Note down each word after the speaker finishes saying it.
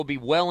we'll be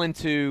well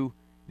into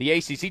the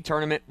ACC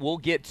tournament. We'll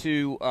get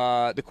to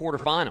the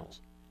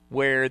quarterfinals,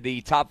 where the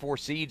top 4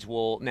 seeds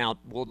will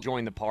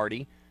join the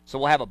party. So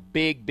we'll have a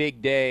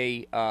big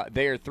day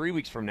there 3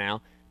 weeks from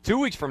now. 2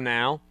 weeks from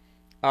now,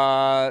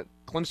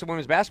 Clemson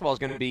women's basketball is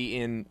going to be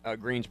in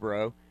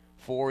Greensboro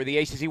for the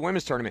ACC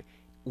women's tournament.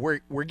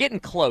 We're getting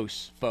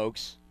close,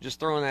 folks. Just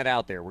throwing that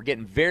out there. We're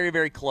getting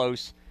very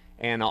close,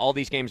 and all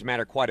these games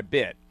matter quite a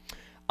bit.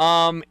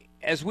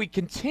 As we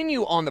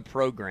continue on the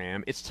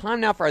program, it's time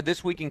now for our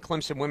This Week in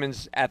Clemson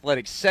Women's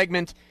Athletics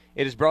segment.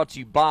 It is brought to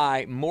you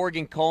by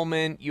Morgan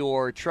Coleman,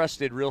 your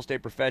trusted real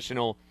estate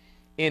professional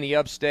in the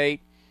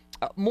upstate.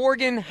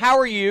 Morgan, how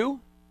are you?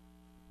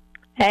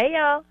 Hey,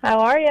 y'all.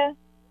 How are you?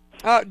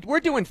 We're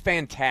doing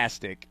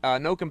fantastic.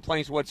 No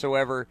complaints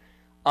whatsoever.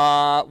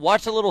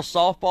 Watched a little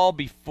softball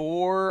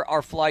before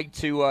our flight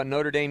to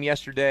Notre Dame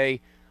yesterday.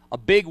 A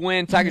big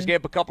win. Tigers gave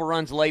up a couple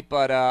runs late,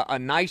 but a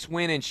nice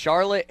win in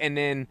Charlotte, and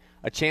then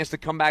a chance to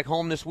come back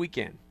home this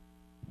weekend.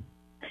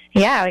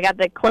 Yeah, we got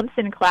the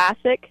Clemson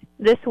Classic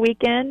this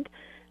weekend.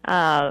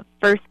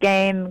 First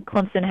game,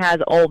 Clemson has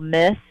Ole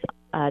Miss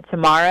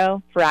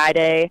tomorrow,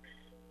 Friday.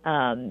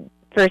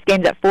 First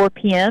game's at 4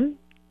 p.m.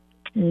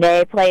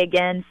 They play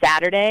again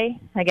Saturday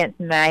against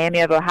Miami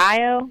of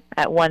Ohio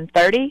at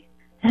 1:30,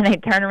 and they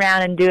turn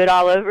around and do it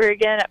all over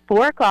again at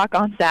 4 o'clock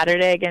on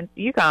Saturday against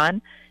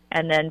UConn.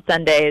 And then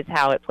Sunday is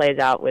how it plays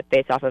out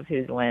based off of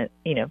who's went,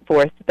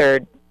 fourth,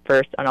 third,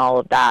 first, and all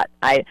of that.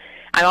 I'm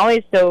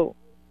always so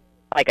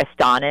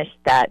astonished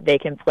that they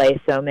can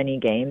play so many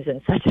games in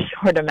such a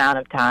short amount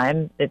of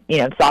time.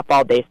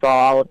 Softball, baseball,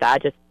 all of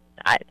that.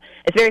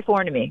 It's very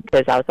foreign to me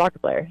because I was a soccer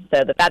player.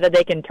 So the fact that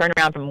they can turn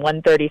around from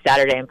 1:30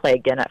 Saturday and play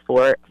again at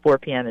 4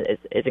 p.m.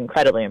 is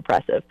incredibly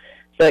impressive.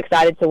 So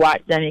excited to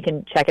watch them. You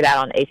can check it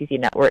out on ACC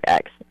Network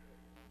X.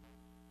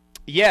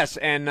 Yes,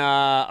 and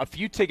a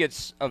few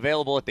tickets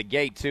available at the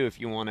gate too. If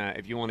you wanna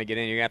get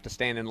in, you have to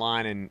stand in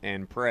line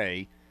and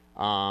pray,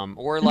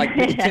 or like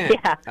Big Ten,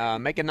 yeah.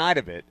 Make a night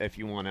of it if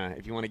you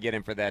wanna get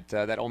in for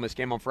that Ole Miss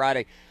game on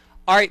Friday.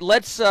 All right,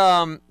 let's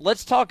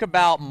talk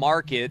about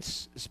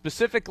markets,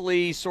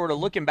 specifically sort of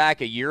looking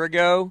back a year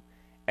ago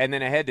and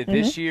then ahead to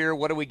this year.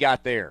 What do we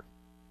got there?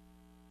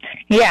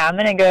 Yeah, I'm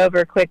going to go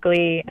over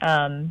quickly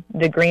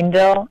the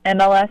Greenville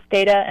MLS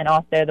data and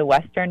also the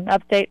Western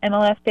Upstate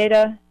MLS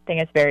data. I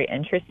think it's very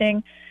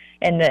interesting.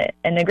 In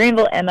the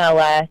Greenville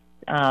MLS,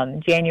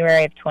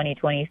 January of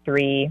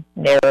 2023,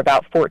 there were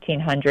about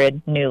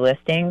 1,400 new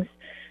listings.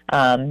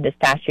 This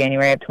past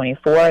January of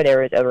 24,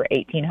 there was over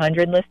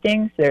 1,800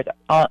 listings. There's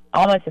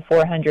almost a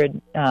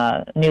 400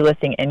 new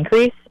listing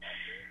increase.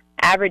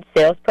 Average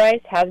sales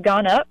price has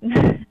gone up.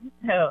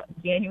 So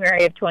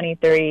January of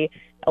 23,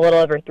 a little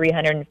over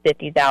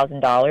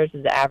 $350,000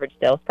 is the average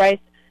sales price.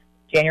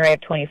 January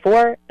of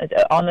 24 is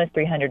almost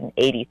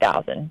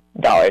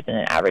 $380,000 in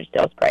an average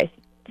sales price.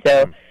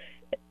 So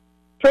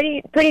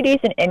pretty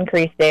decent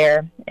increase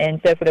there. And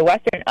so for the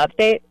Western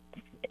Upstate,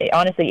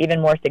 honestly, even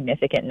more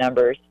significant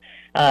numbers.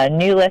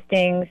 New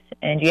listings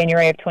in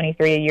January of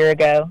 23 a year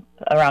ago,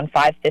 around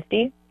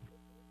 550.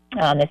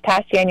 This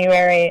past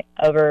January,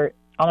 over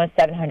almost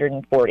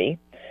 740.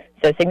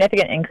 So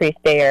significant increase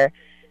there.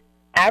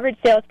 Average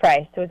sales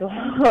price was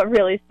what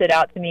really stood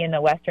out to me in the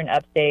Western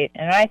Upstate.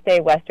 And when I say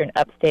Western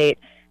Upstate,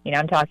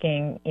 I'm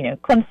talking,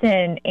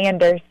 Clemson,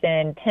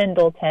 Anderson,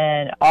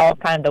 Pendleton, all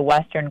kind of the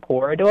Western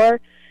corridor.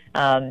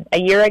 A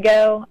year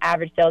ago,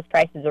 average sales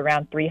price is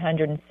around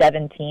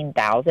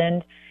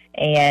 $317,000,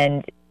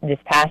 and this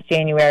past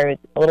January was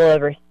a little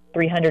over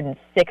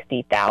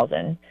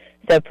 $360,000.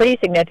 So pretty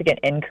significant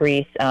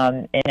increase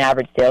in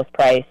average sales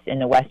price in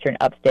the Western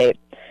Upstate.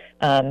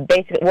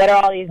 Basically, what do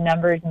all these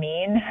numbers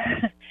mean?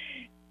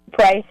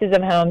 Prices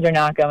of homes are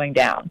not going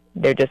down.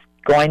 They're just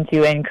going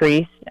to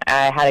increase.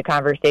 I had a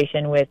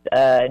conversation with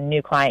a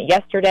new client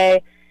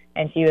yesterday,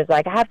 and she was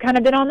like, I've kind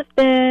of been on the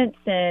fence.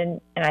 And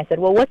I said,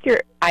 well, what's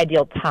your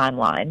ideal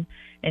timeline?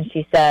 And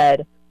she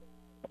said,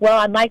 well,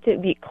 I'd like to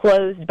be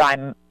closed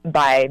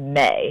by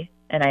May.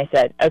 And I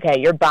said, okay,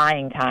 your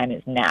buying time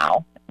is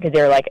now. Because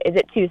they were like, is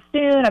it too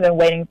soon? I've been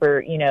waiting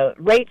for,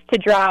 rates to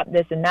drop,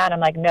 this and that. I'm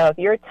like, no, if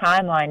your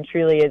timeline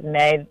truly is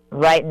May,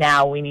 right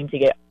now we need to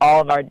get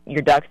all of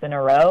your ducks in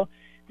a row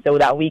so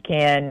that we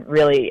can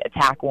really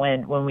attack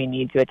when we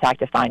need to attack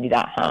to find you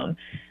that home.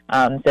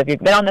 So if you've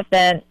been on the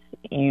fence,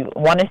 you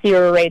want to see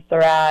where rates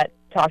are at,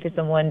 talk to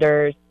some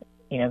lenders,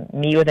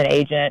 meet with an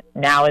agent,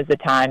 now is the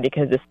time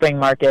because the spring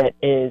market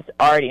is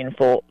already in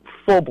full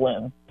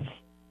bloom.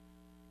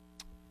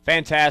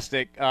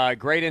 Fantastic.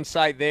 Great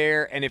insight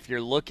there. And if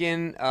you're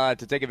looking to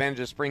take advantage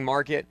of the spring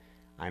market,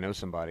 I know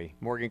somebody.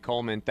 Morgan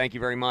Coleman, thank you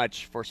very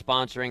much for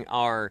sponsoring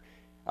our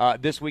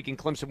This Week in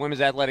Clemson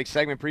Women's Athletics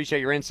segment. Appreciate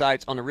your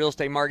insights on the real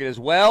estate market as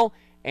well.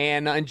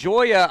 And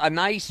enjoy a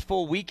nice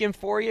full weekend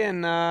for you,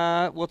 and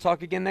we'll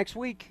talk again next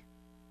week.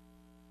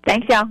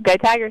 Thanks, y'all. Go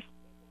Tigers.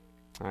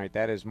 All right,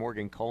 that is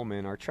Morgan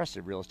Coleman, our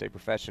trusted real estate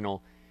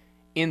professional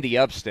in the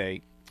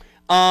upstate.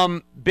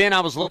 Ben, I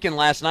was looking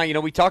last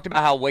night. We talked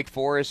about how Wake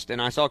Forest, and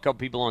I saw a couple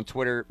people on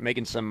Twitter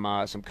making some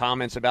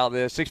comments about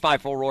this.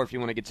 654 Roar, if you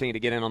want to continue to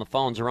get in on the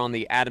phones, or on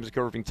the Adams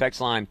Roofing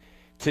text line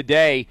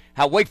today.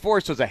 How Wake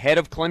Forest was ahead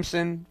of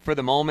Clemson for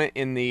the moment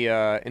in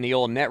the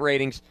old net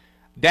ratings.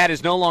 That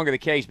is no longer the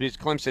case because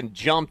Clemson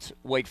jumped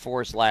Wake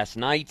Forest last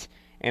night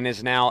and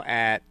is now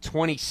at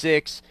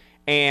 26.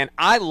 And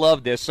I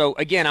love this. So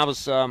again, I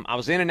was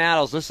in and out.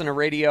 I was listening to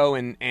radio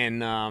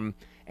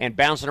and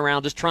bouncing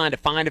around, just trying to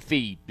find a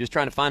feed,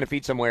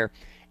 somewhere.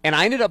 And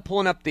I ended up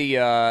pulling up the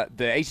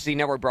ACC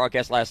Network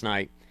broadcast last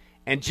night.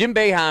 And Jim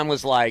Boeheim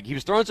was like, he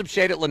was throwing some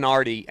shade at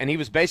Lenardi, and he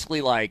was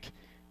basically like,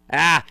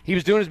 he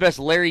was doing his best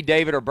Larry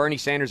David or Bernie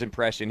Sanders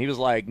impression. He was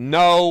like,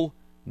 no,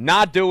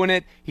 not doing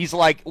it. He's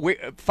like,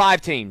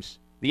 5 teams.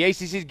 The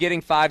ACC is getting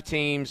 5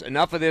 teams.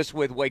 Enough of this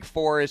with Wake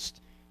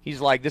Forest.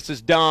 He's like, this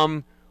is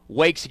dumb.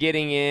 Wake's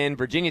getting in.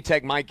 Virginia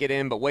Tech might get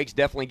in, but Wake's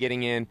definitely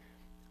getting in.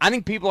 I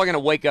think people are going to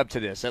wake up to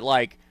this. That,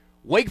 like,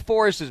 Wake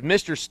Forest is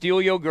Mr.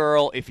 Steal Your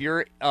Girl if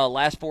you're a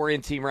last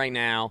 4-in team right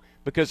now,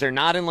 because they're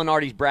not in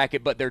Lenardi's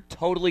bracket, but they're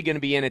totally going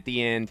to be in at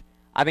the end.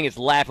 I think it's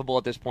laughable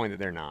at this point that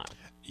they're not.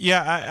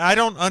 Yeah, I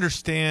don't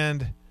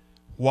understand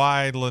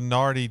why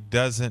Lenardi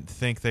doesn't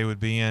think they would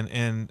be in.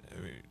 And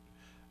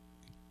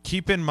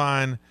keep in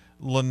mind,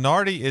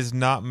 Lenardi is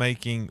not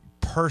making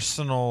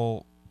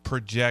personal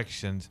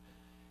projections.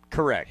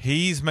 Correct.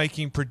 He's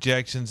making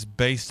projections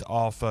based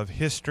off of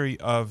history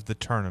of the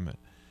tournament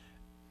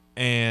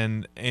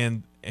and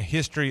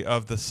history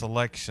of the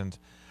selections.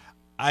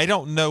 I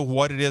don't know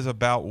what it is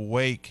about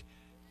Wake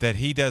that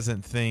he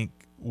doesn't think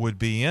would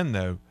be in,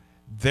 though.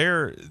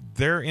 They're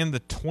in the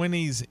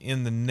 20s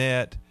in the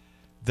net.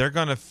 They're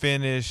going to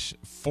finish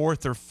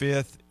 4th or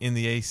 5th in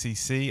the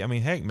ACC. I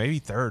mean, heck, maybe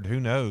 3rd. Who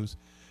knows?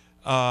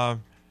 I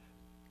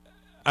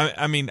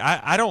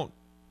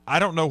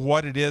don't know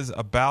what it is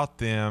about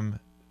them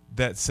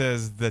that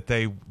says that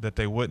they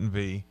wouldn't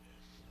be.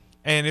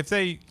 And if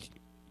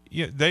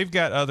they've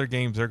got other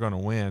games they're going to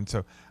win.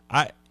 So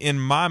in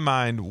my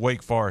mind,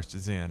 Wake Forest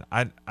is in.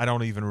 I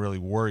don't even really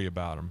worry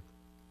about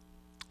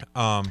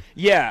them.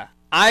 Yeah,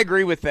 I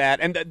agree with that.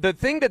 And the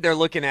thing that they're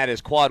looking at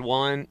is quad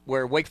 1,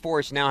 where Wake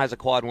Forest now has a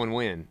quad 1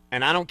 win.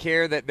 And I don't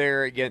care that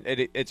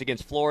it's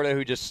against Florida,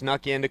 who just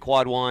snuck into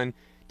quad 1.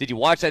 Did you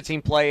watch that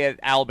team play at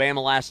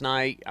Alabama last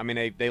night? I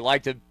mean, they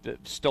like to have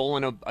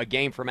stolen a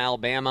game from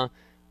Alabama.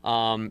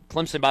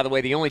 Clemson, by the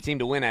way, the only team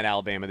to win at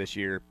Alabama this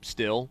year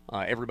still.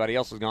 Everybody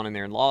else has gone in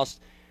there and lost.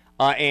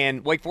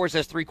 And Wake Forest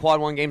has 3 quad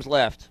 1 games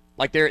left.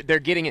 Like they're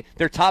getting it.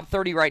 They're top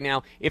 30 right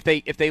now. If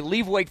they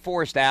leave Wake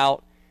Forest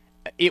out,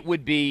 it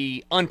would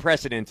be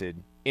unprecedented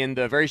in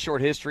the very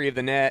short history of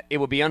the net. It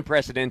would be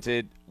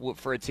unprecedented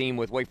for a team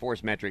with Wake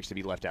Forest metrics to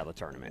be left out of the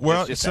tournament.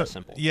 Well, it's just that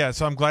simple. Yeah,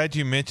 so I'm glad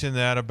you mentioned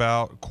that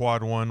about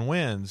quad 1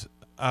 wins.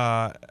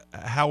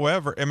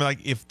 However, I mean,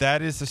 like, if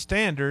that is the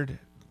standard,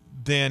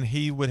 then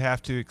he would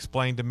have to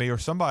explain to me, or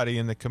somebody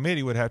in the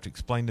committee would have to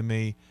explain to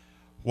me,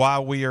 why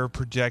we are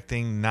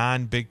projecting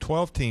 9 Big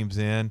 12 teams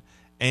in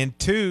and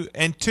two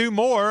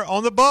more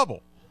on the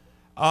bubble.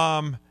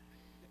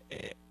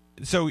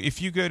 So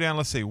if you go down,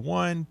 let's say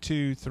 1,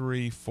 2,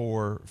 3,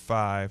 4,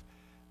 5,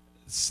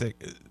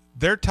 6,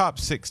 their top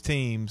 6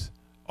 teams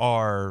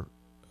are,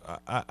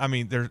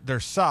 they're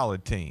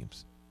solid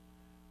teams.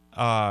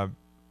 And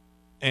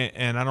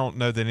I don't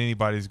know that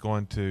anybody's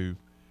going to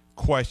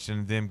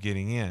question them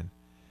getting in.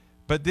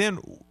 But then,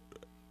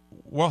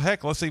 well,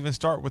 heck, let's even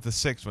start with the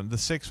 6th one. The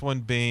 6th one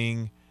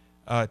being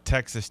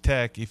Texas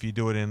Tech, if you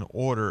do it in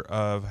order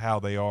of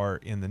how they are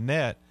in the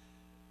net.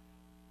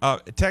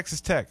 Texas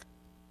Tech,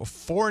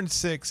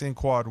 4-6 in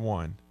quad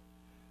 1.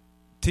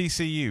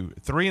 TCU,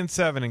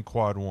 3-7 in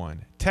quad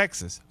 1.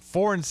 Texas,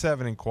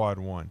 4-7 in quad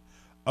 1.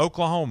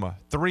 Oklahoma,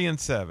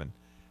 3-7.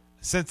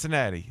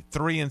 Cincinnati,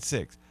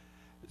 3-6.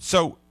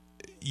 So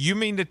you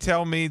mean to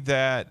tell me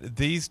that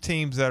these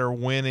teams that are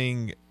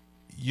winning,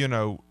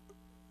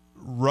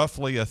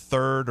 roughly a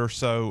third or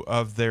so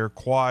of their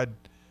quad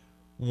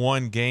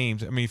 1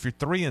 games, I mean, if you're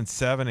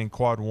 3-7 in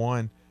quad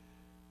 1,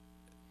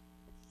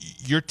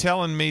 you're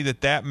telling me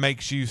that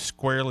makes you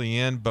squarely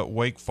in, but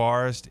Wake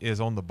Forest is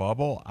on the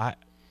bubble?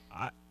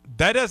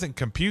 That doesn't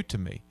compute to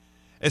me,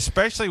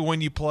 especially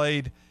when you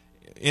played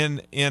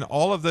in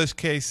all of those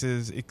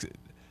cases,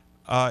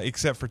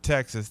 except for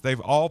Texas. They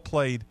all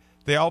played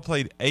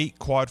 8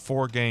 quad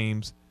 4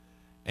 games,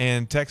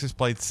 and Texas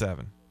played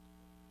 7.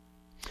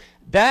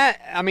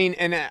 I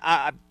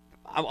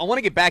want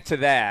to get back to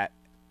that.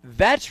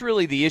 That's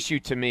really the issue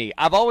to me.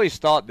 I've always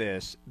thought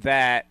this,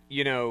 that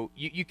you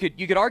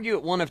could argue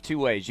it one of 2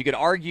 ways. You could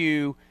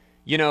argue,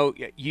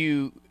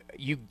 you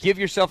give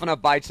yourself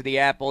enough bites of the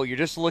apple. You're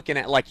just looking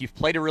at, like, you've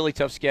played a really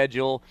tough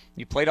schedule.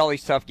 You played all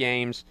these tough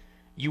games.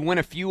 You win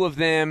a few of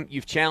them.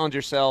 You've challenged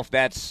yourself.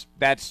 That's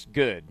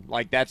good.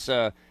 Like, that's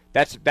a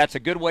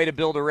good way to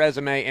build a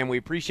resume, and we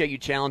appreciate you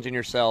challenging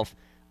yourself.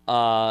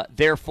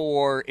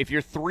 Therefore, if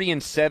you're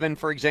 3-7,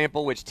 for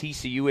example, which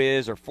TCU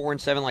is, or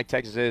 4-7 like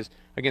Texas is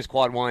against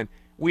quad 1,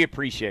 we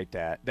appreciate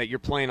that you're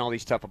playing all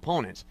these tough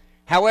opponents.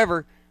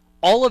 However,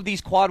 all of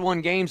these quad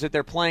one games that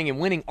they're playing and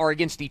winning are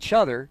against each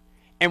other,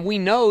 and we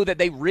know that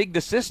they rigged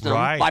the system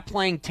by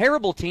playing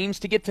terrible teams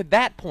to get to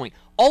that point.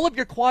 All of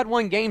your quad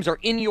one games are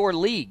in your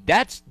league.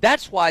 That's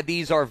why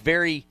these are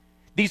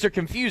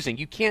confusing.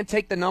 You can't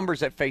take the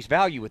numbers at face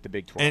value with the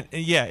Big 12.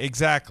 And yeah,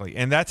 exactly.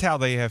 And that's how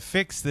they have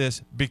fixed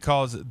this,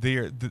 because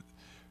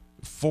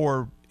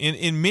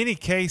in many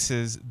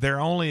cases their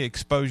only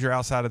exposure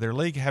outside of their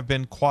league have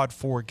been quad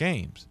 4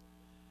 games.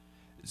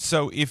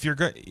 So if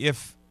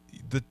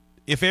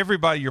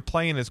everybody you're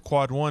playing is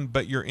quad 1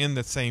 but you're in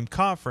the same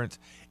conference,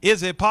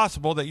 is it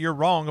possible that you're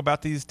wrong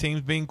about these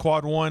teams being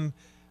quad 1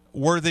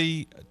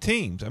 worthy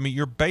teams? I mean,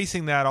 you're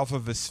basing that off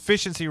of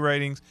efficiency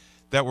ratings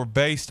that were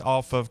based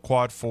off of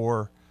quad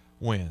 4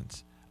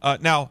 wins.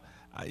 Now,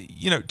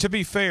 to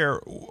be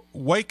fair,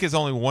 Wake is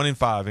only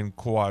 1-5 in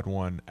quad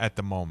 1 at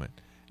the moment.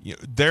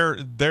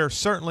 They're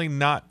certainly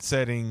not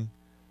setting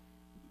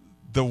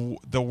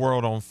the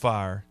world on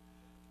fire,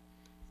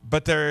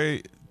 but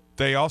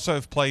they also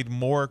have played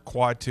more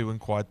quad 2 and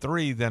quad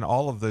 3 than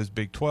all of those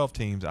Big 12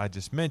 teams I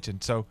just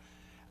mentioned. So,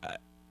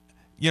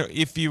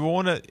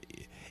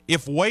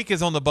 if Wake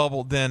is on the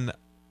bubble, then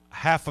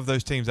half of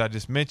those teams I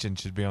just mentioned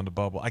should be on the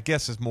bubble, I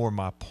guess, is more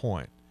my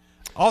point.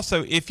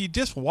 Also, if you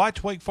just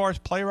watch Wake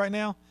Forest play right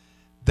now,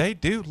 they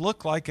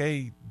look like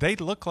a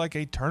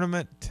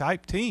tournament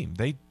type team.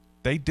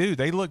 They do.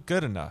 They look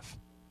good enough.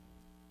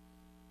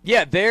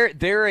 Yeah,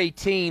 they're a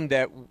team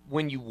that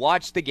when you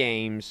watch the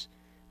games,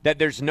 that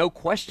there's no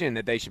question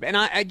that they should be. And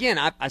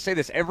I say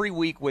this every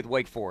week with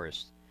Wake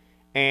Forest.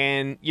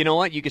 And you know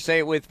what? You could say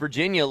it with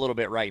Virginia a little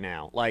bit right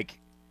now. Like,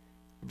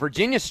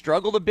 Virginia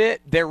struggled a bit.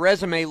 Their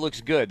resume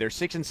looks good. They're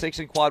 6-6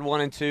 in quad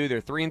 1 and 2.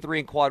 They're 3-3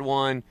 in quad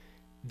 1.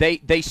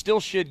 They still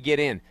should get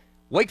in.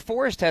 Wake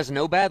Forest has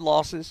no bad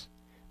losses.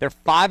 They're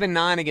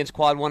 5-9 against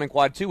quad 1 and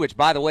quad 2, which,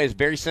 by the way, is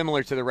very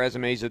similar to the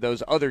resumes of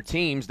those other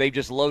teams. They've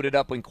just loaded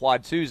up in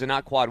quad 2s and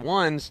not quad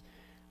 1s.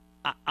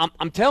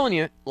 I'm telling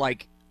you,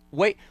 like,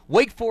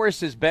 Wake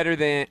Forest is better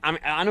than –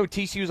 I know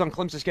TCU's on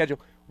Clemson's schedule.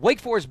 Wake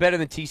Forest is better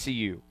than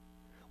TCU.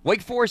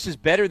 Wake Forest is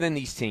better than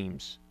these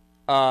teams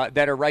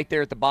that are right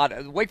there at the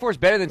bottom. Wake Forest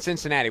is better than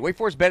Cincinnati. Wake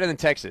Forest is better than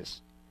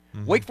Texas.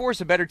 Mm-hmm. Wake Forest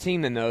is a better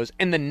team than those.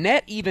 And the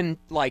net even,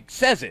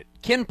 says it.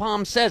 Ken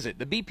Pom says it.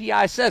 The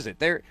BPI says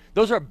it.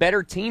 Those are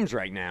better teams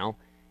right now,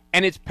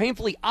 and it's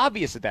painfully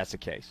obvious that that's the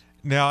case.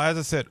 Now, as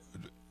I said,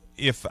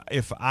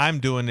 if I'm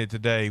doing it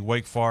today,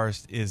 Wake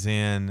Forest is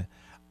in –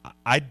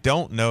 I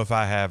don't know if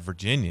I have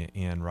Virginia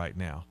in right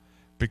now,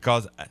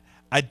 because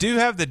I do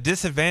have the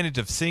disadvantage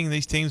of seeing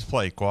these teams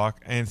play,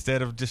 Quack,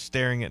 instead of just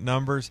staring at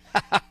numbers.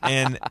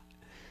 And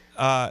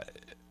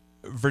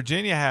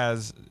Virginia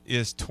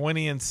is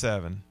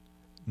 20-7,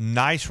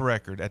 nice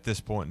record at this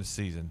point in the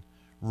season,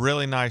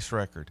 really nice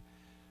record.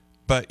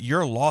 But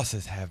your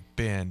losses have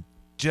been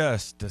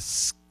just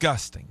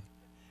disgusting.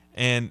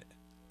 And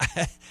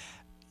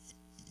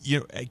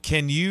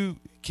can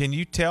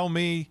you tell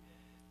me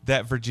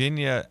that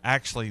Virginia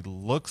actually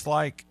looks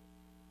like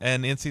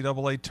an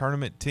NCAA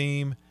tournament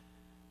team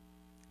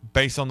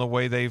based on the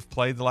way they've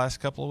played the last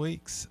couple of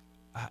weeks?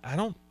 I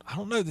don't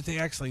know that they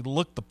actually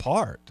look the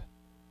part.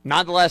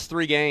 Not the last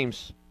 3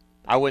 games.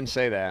 I wouldn't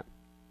say that.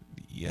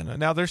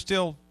 Now they're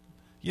still,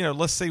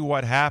 let's see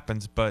what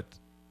happens, but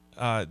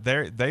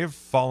they've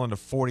fallen to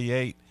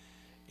 48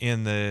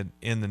 in the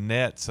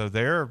net, so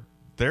they're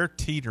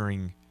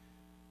teetering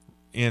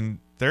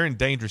they're in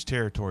dangerous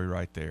territory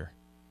right there.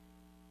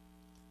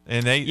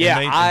 And they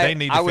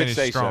need to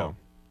finish strong. So.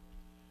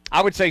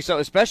 I would say so,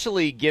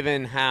 especially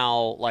given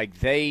how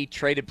they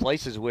traded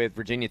places with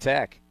Virginia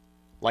Tech.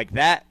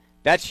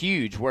 That's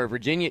huge. Where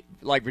Virginia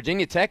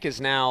Tech is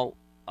now,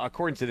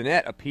 according to the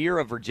net, a peer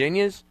of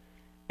Virginia's,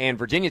 and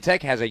Virginia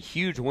Tech has a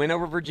huge win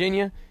over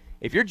Virginia.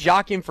 If you're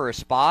jockeying for a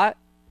spot,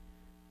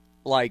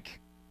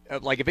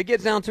 if it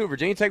gets down to it,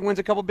 Virginia Tech wins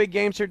a couple big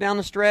games here down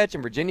the stretch,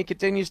 and Virginia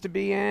continues to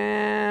be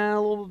a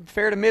little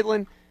fair to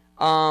middling.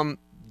 Don't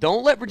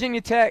let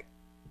Virginia Tech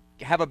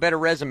have a better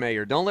resume,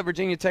 or don't let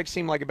Virginia Tech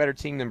seem like a better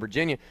team than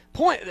Virginia.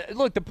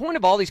 The point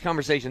of all these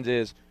conversations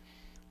is,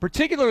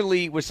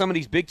 particularly with some of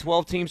these Big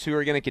 12 teams who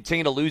are going to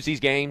continue to lose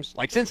these games,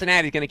 like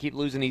Cincinnati's going to keep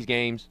losing these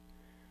games,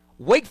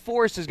 Wake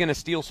Forest is going to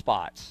steal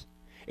spots.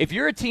 If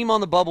you're a team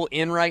on the bubble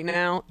in right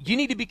now, you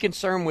need to be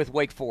concerned with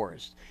Wake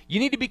Forest. You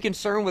need to be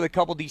concerned with a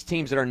couple of these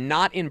teams that are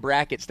not in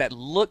brackets that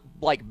look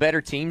like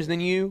better teams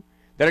than you,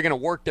 that are going to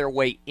work their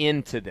way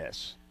into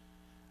this.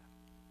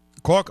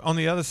 Quack, on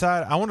the other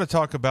side, I want to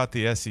talk about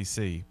the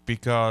SEC,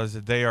 because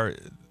they are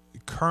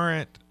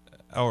current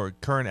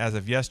as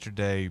of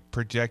yesterday,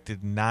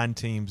 projected 9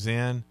 teams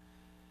in.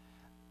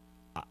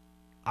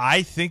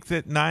 I think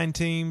that 9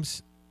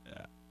 teams,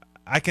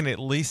 I can at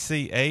least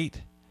see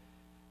 8.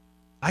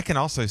 I can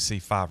also see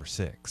 5 or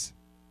 6.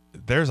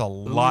 There's a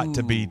lot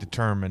to be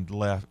determined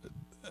left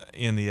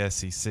in the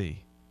SEC.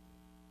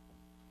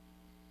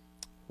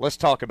 Let's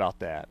talk about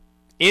that.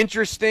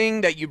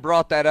 Interesting that you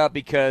brought that up,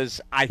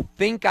 because I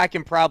think I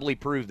can probably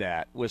prove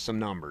that with some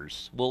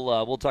numbers.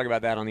 We'll talk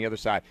about that on the other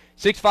side.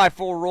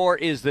 654-ROAR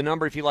is the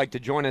number if you'd like to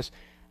join us.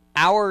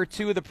 Hour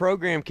 2 of the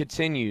program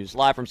continues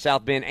live from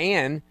South Bend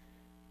and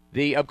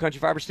the Upcountry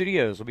Fiber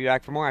Studios. We'll be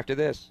back for more after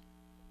this.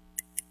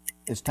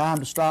 It's time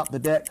to stop the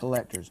debt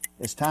collectors.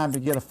 It's time to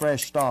get a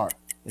fresh start.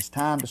 It's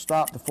time to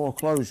stop the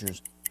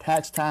foreclosures.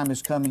 Tax time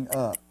is coming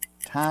up.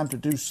 Time to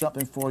do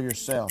something for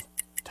yourself.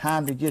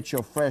 Time to get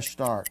your fresh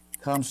start.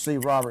 Come see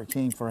Robert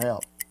King for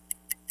help.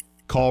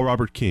 Call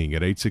Robert King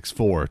at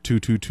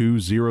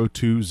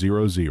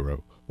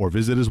 864-222-0200 or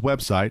visit his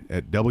website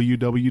at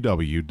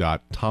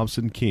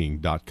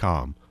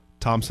www.thompsonking.com.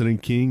 Thompson &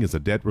 King is a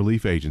debt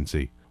relief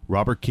agency.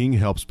 Robert King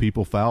helps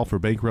people file for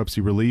bankruptcy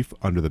relief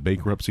under the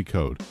Bankruptcy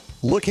Code.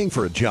 Looking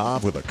for a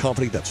job with a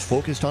company that's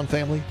focused on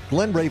family?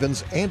 Glen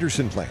Raven's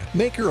Anderson Plant,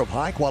 maker of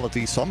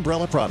high-quality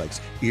Sunbrella products,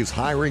 is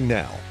hiring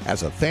now.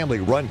 As a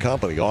family-run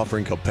company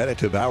offering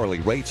competitive hourly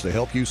rates to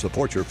help you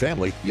support your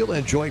family, you'll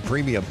enjoy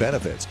premium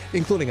benefits,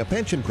 including a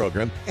pension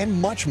program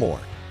and much more.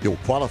 You'll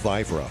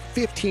qualify for a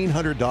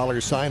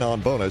 $1,500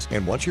 sign-on bonus,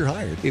 and once you're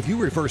hired, if you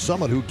refer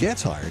someone who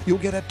gets hired, you'll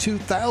get a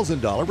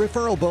 $2,000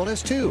 referral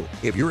bonus too.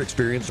 If you're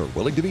experienced or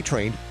willing to be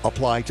trained,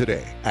 apply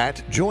today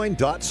at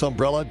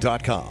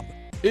join.sunbrella.com.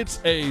 It's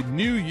a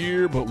new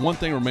year, but one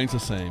thing remains the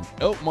same.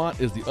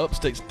 Elkmont is the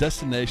Upstate's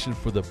destination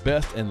for the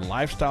best in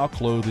lifestyle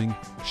clothing,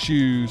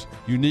 shoes,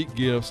 unique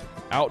gifts,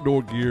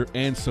 outdoor gear,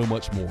 and so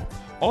much more.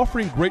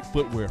 Offering great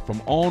footwear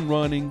from On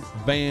Running,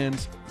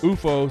 Vans,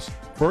 UFOs,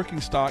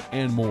 Birkenstock,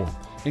 and more.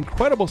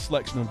 Incredible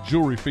selection of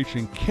jewelry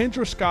featuring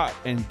Kendra Scott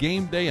and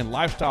game day and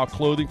lifestyle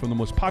clothing from the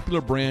most popular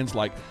brands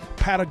like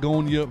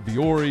Patagonia,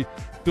 Viore,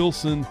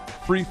 Filson,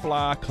 Free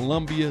Fly,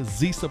 Columbia,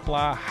 Z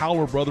Supply,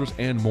 Howler Brothers,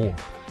 and more.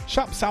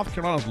 Shop South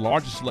Carolina's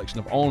largest selection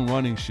of On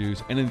Running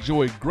shoes and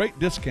enjoy great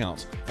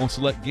discounts on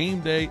select game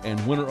day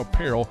and winter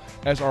apparel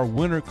as our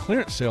winter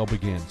clearance sale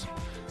begins.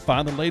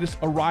 Find the latest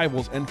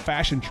arrivals and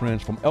fashion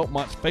trends from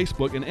Elkmont's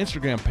Facebook and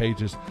Instagram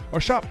pages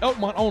or shop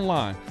Elkmont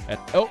online at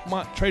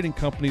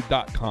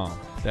elkmonttradingcompany.com.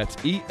 That's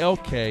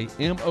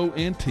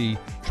ELKMONT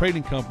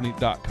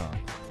tradingcompany.com.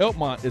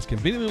 Elkmont is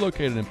conveniently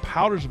located in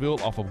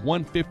Powdersville off of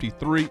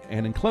 153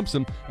 and in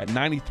Clemson at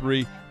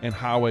 93 and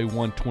Highway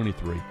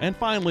 123. And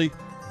finally,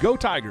 go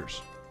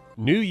Tigers!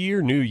 New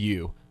year, new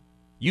you.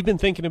 You've been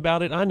thinking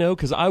about it, I know,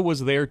 because I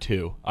was there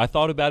too. I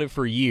thought about it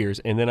for years,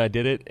 and then I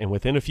did it, and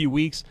within a few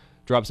weeks,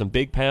 dropped some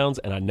big pounds,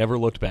 and I never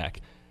looked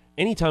back.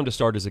 Any time to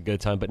start is a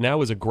good time, but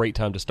now is a great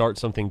time to start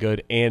something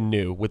good and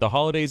new. With the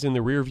holidays in the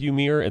rearview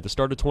mirror at the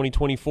start of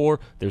 2024,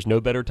 there's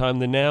no better time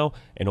than now,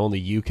 and only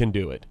you can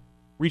do it.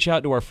 Reach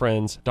out to our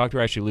friends,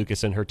 Dr. Ashley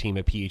Lucas and her team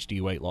at PhD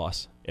Weight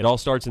Loss. It all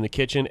starts in the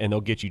kitchen, and they'll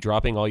get you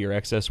dropping all your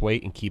excess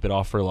weight and keep it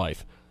off for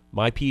life.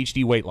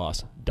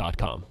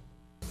 MyPhDWeightLoss.com.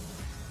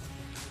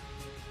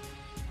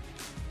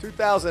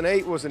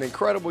 2008 was an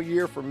incredible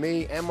year for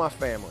me and my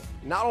family.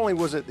 Not only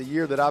was it the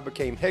year that I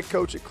became head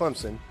coach at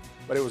Clemson,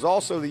 but it was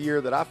also the year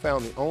that I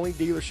found the only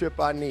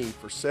dealership I need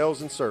for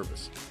sales and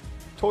service.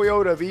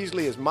 Toyota of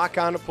Easley is my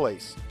kind of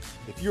place.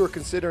 If you are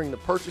considering the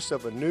purchase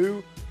of a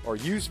new or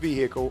used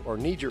vehicle or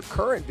need your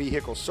current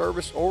vehicle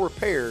serviced or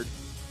repaired,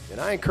 then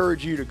I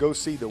encourage you to go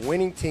see the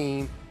winning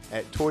team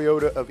at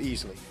Toyota of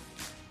Easley.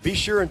 Be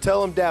sure and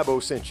tell them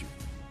Dabo sent you.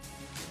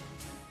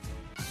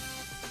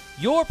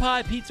 Your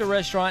Pie Pizza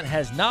Restaurant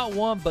has not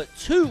one but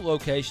two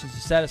locations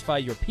to satisfy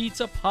your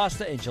pizza,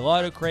 pasta, and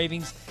gelato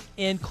cravings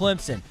in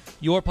Clemson.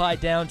 Your Pie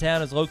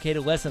Downtown is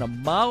located less than a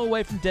mile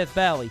away from Death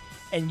Valley,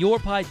 and Your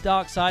Pie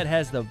Dockside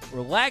has the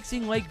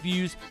relaxing lake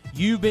views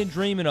you've been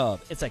dreaming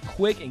of. It's a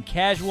quick and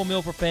casual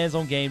meal for fans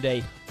on game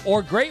day,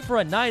 or great for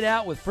a night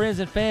out with friends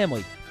and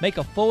family. Make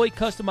a fully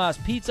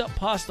customized pizza,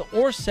 pasta,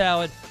 or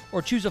salad,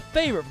 or choose a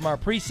favorite from our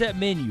preset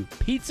menu.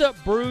 Pizza,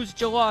 brews,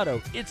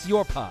 gelato. It's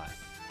Your Pie.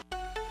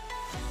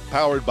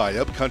 Powered by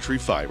Upcountry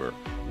Fiber.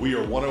 We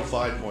are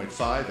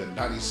 105.5 and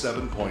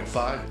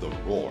 97.5 The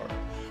Roar.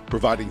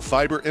 Providing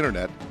fiber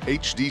internet,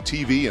 HD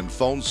TV, and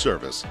phone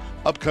service,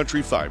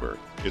 Upcountry Fiber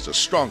is a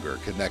stronger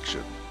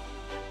connection.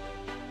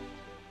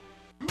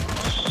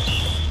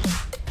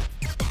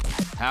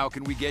 How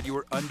can we get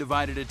your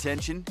undivided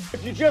attention?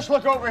 If you just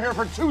look over here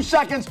for 2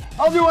 seconds,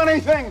 I'll do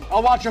anything.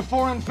 I'll watch a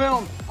foreign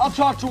film. I'll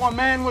talk to a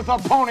man with a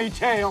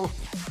ponytail.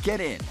 Get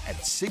in at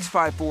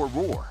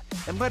 654-ROAR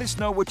and let us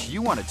know what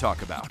you want to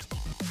talk about.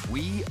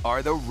 We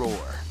are The Roar.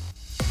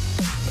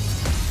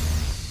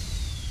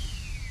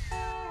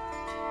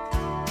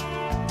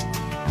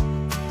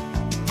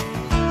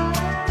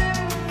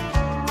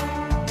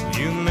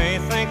 You may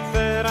think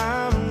that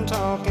I'm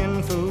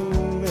talking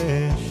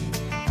foolish.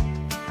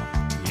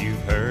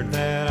 You've heard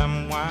that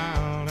I'm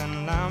wild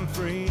and I'm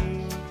free.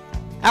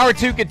 Hour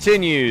 2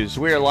 continues.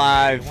 We're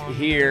live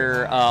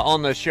here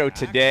on the show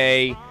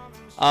today.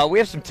 We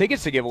have some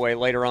tickets to give away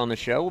later on in the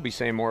show. We'll be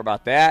saying more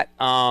about that.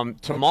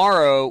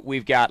 Tomorrow,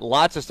 we've got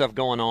lots of stuff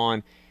going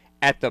on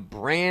at the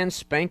brand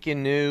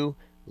spanking new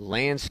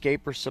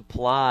Landscaper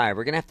Supply.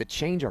 We're going to have to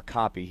change our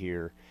copy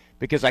here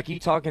because I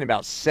keep talking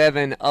about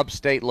 7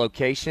 upstate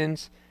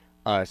locations.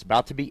 It's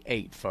about to be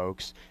 8,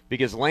 folks,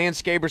 because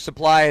Landscaper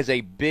Supply has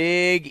a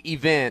big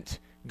event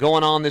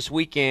going on this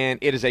weekend.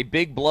 It is a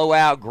big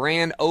blowout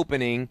grand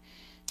opening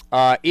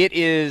It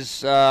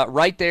is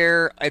right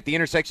there at the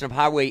intersection of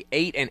Highway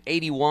 8 and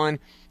 81.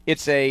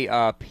 It's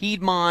a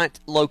Piedmont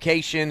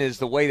location is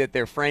the way that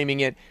they're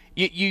framing it.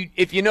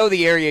 If you know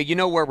the area, you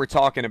know where we're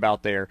talking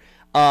about there.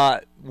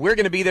 We're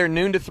going to be there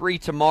noon to 3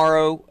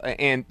 tomorrow,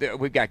 and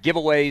we've got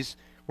giveaways.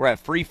 We'll have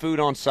free food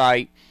on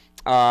site.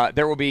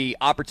 There will be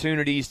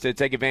opportunities to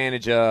take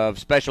advantage of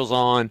specials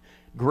on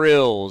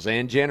grills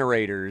and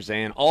generators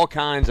and all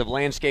kinds of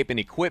landscaping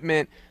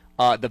equipment.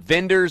 The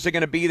vendors are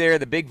going to be there,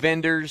 the big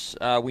vendors.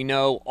 We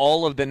know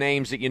all of the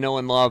names that you know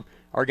and love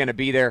are going to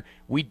be there.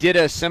 We did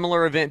a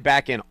similar event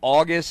back in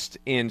August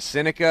in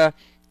Seneca,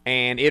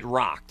 and it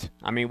rocked.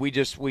 I mean, we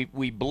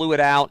blew it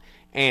out,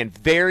 and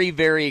very,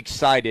 very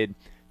excited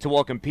to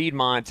welcome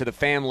Piedmont to the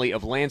family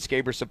of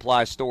Landscaper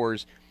Supply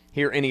stores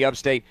here in the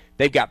upstate.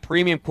 They've got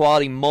premium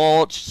quality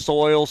mulch,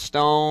 soil,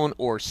 stone,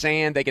 or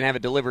sand. They can have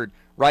it delivered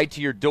right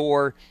to your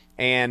door,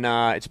 and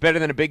it's better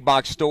than a big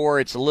box store.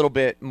 It's a little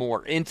bit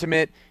more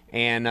intimate,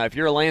 and if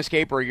you're a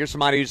landscaper or you're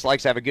somebody who just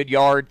likes to have a good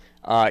yard,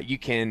 you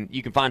can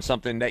find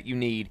something that you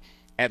need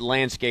at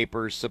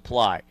Landscapers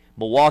Supply.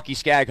 Milwaukee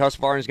Skag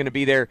Husqvarna is going to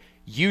be there.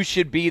 You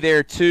should be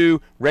there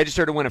too.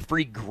 Register to win a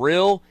free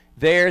grill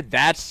there.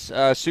 That's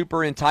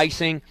super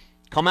enticing.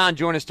 Come out and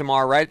join us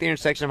tomorrow right at the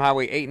intersection of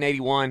Highway 8 and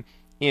 81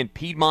 in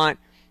Piedmont,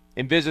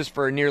 and visit us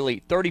for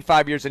nearly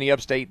 35 years in the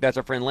upstate. That's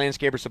our friend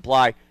Landscaper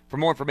Supply. For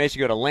more information,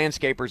 go to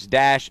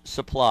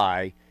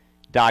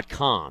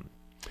landscapers-supply.com.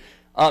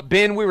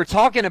 Ben, we were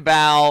talking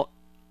about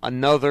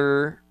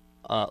another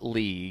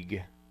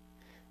league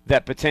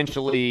that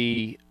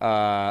potentially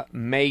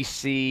may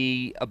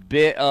see a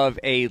bit of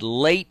a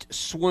late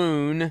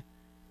swoon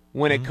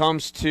when it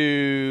comes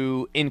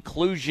to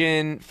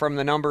inclusion from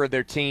the number of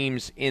their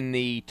teams in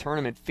the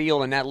tournament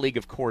field, and that league,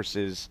 of course,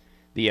 is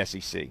the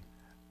SEC.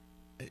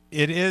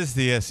 It is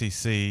the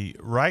SEC.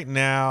 Right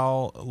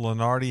now,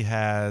 Lenardi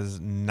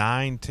has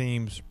 9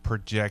 teams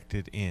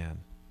projected in.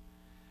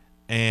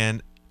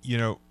 And,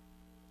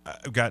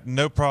 I've got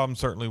no problem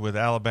certainly with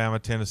Alabama,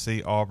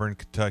 Tennessee, Auburn,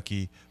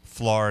 Kentucky,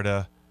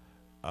 Florida.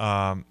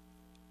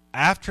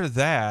 After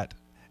that,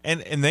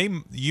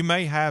 and you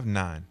may have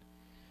 9.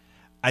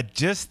 I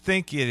just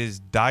think it is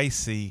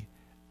dicey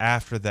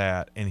after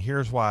that, and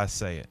here's why I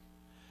say it.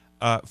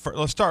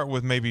 Let's start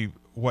with maybe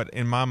what,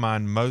 in my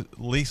mind,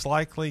 least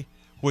likely,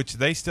 which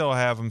they still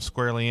have them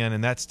squarely in,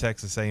 and that's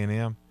Texas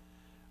A&M.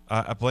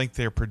 I believe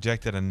they're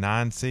projected a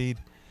 9 seed.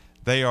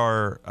 They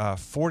are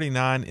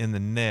 49 in the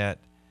net,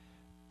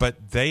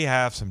 but they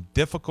have some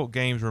difficult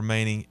games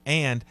remaining,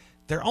 and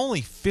they're only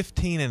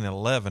 15 and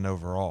 11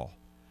 overall.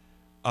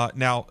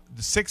 Now,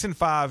 the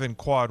 6-5 in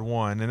Quad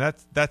 1, and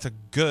that's a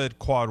good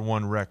Quad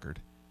 1 record.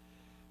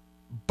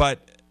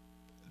 But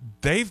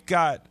they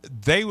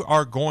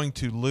are going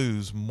to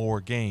lose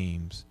more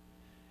games.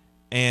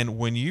 And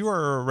when you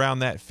are around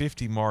that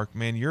 50 mark,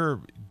 man, you're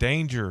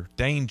danger,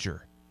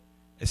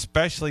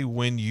 especially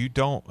when you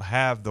don't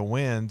have the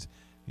wins.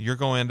 You're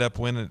going to end up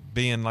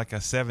being like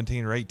a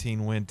 17 or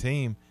 18 win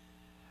team.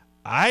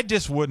 I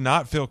just would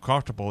not feel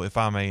comfortable if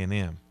I'm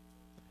A&M.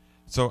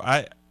 So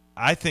I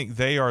think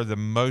they are the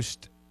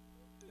most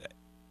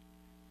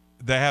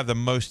 – they have the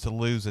most to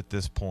lose at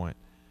this point.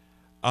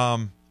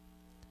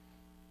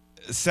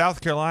 South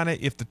Carolina,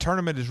 if the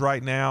tournament is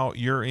right now,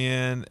 you're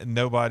in,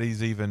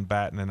 nobody's even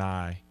batting an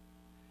eye.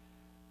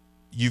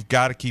 You've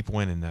got to keep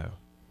winning, though.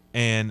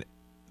 And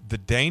the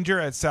danger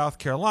at South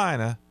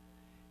Carolina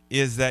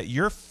is that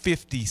you're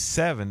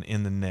 57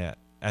 in the net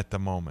at the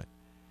moment.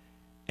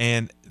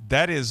 And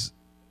that is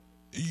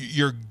 –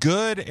 you're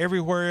good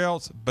everywhere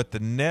else, but the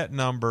net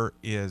number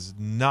is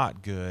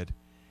not good.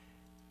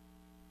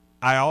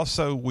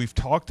 We've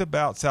talked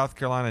about South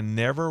Carolina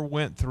never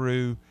went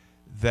through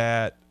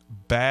that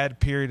bad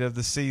period of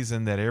the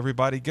season that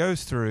everybody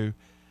goes through.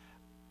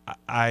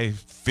 I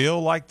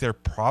feel like they're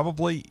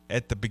probably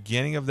at the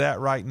beginning of that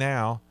right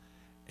now,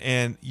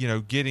 and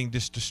getting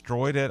just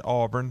destroyed at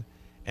Auburn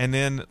and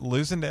then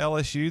losing to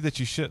LSU that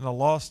you shouldn't have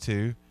lost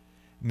to.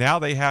 Now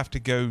they have to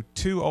go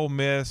to Ole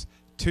Miss,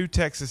 to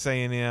Texas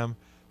A&M,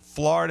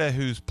 Florida,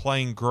 who's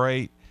playing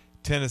great,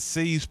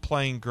 Tennessee's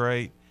playing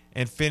great,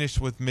 and finish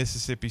with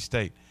Mississippi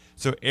State.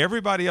 So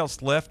everybody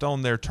else left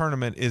on their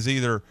tournament is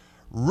either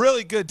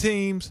really good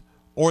teams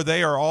or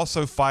they are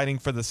also fighting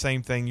for the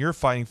same thing you're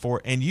fighting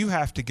for, and you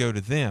have to go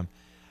to them.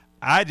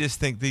 I just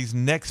think these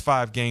next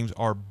 5 games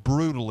are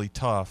brutally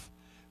tough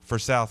for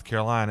South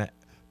Carolina,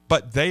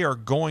 but they are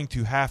going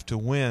to have to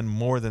win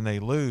more than they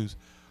lose.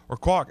 Or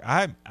Quack,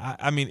 I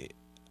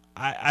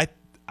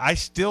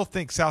still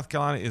think South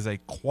Carolina is a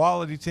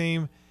quality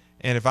team,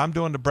 and if I'm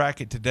doing the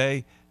bracket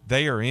today,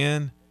 they are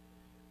in.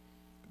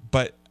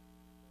 But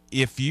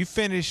if you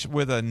finish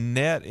with a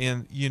net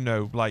in,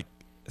 like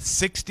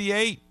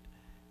 68,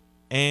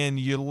 and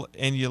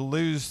you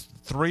lose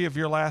 3 of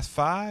your last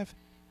 5,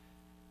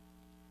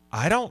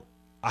 I don't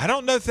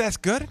know if that's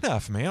good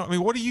enough, man. I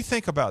mean, what do you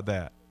think about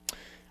that?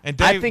 And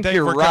Dave, I think Dave,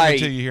 you're we're right. coming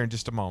to you here in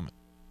just a moment.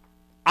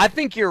 I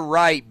think you're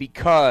right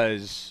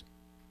because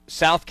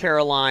South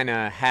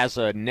Carolina has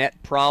a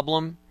net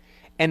problem,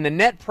 And the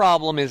net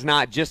problem is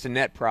not just a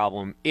net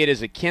problem. It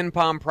is a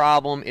KenPom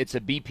problem. It's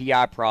a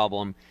BPI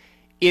problem.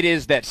 It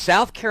is that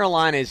South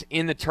Carolina is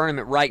in the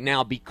tournament right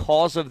now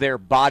because of their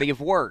body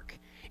of work.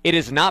 It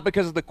is not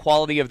because of the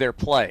quality of their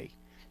play.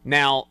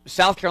 Now,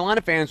 South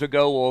Carolina fans would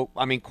go, well,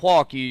 I mean,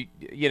 Qualk,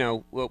 you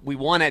know, we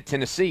won at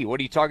Tennessee. What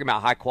are you talking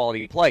about,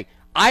 high-quality play?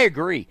 I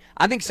agree.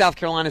 I think South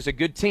Carolina is a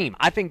good team.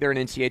 I think they're an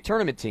NCAA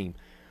tournament team.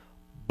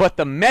 But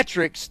the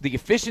metrics, the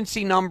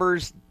efficiency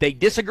numbers, they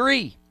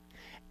disagree.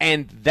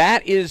 And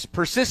that is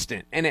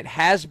persistent, and it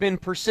has been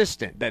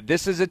persistent, that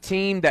this is a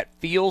team that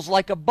feels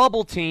like a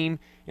bubble team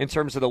in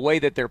terms of the way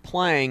that they're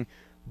playing,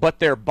 but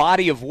their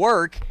body of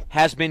work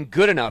has been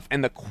good enough,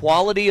 and the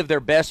quality of their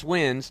best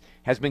wins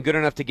has been good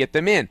enough to get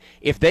them in.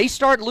 If they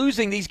start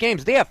losing these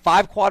games, they have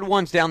 5 quad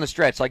ones down the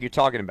stretch like you're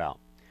talking about.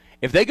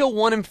 If they go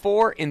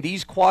 1-4 in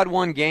these quad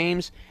one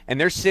games, and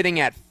they're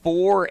sitting at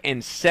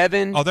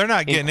 4-7, they're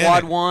not getting in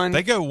quad it. one.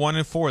 They go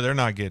 1-4, they're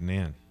not getting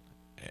in,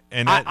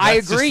 and I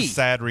that's agree. just a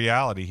sad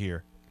reality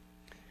here.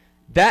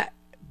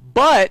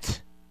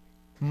 But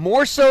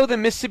more so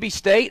than Mississippi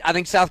State, I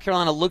think South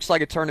Carolina looks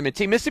like a tournament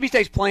team. Mississippi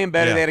State's playing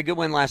better. Yeah. They had a good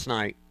win last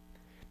night.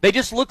 They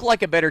just look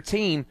like a better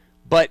team,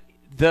 but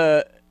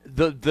the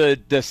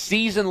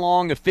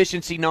season-long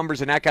efficiency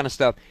numbers and that kind of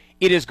stuff,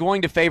 it is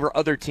going to favor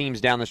other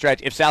teams down the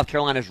stretch if South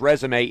Carolina's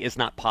resume is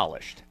not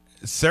polished.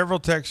 Several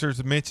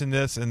texters mentioned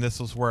this, and this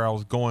was where I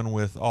was going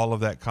with all of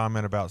that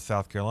comment about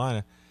South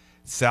Carolina.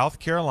 South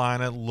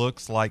Carolina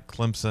looks like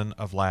Clemson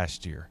of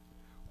last year,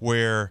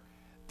 where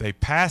they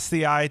pass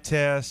the eye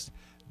test,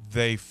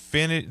 they're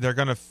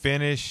going to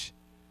finish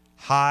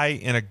high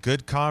in a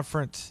good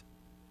conference,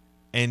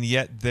 and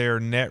yet their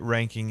net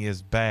ranking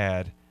is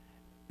bad.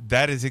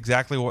 That is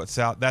exactly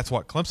that's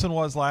what Clemson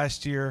was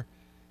last year.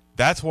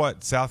 That's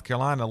what South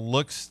Carolina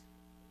looks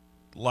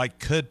like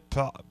could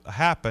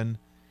happen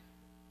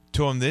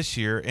to them this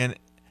year. And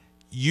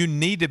you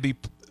need to be,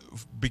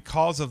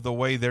 because of the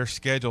way their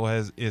schedule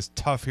is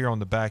tough here on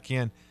the back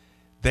end,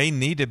 they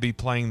need to be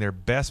playing their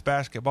best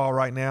basketball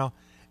right now.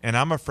 And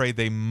I'm afraid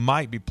they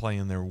might be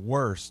playing their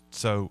worst.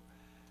 So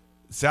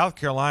South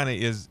Carolina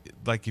is,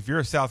 like, if you're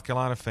a South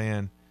Carolina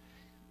fan,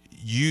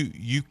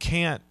 you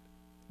can't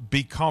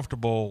be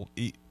comfortable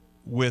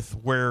with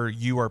where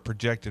you are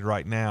projected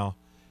right now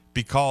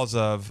because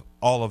of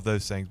all of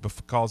those things,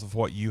 because of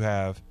what you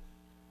have,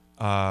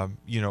 on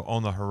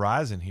the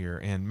horizon here.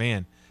 And,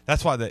 man,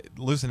 that's why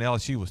losing to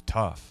LSU was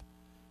tough.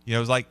 It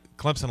was like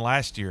Clemson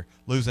last year.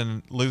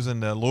 Losing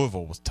to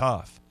Louisville was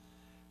tough.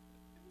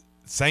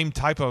 Same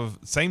type of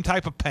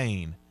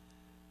pain.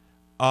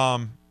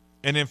 And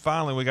then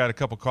finally, we got a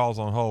couple calls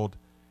on hold.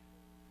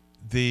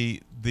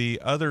 The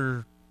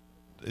other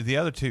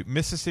two,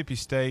 Mississippi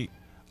State,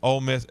 Ole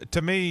Miss.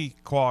 To me,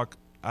 Qualk,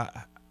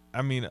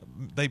 I mean,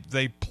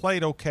 they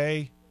played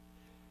okay,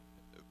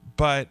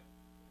 but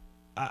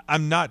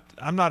I'm not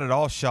at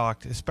all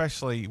shocked,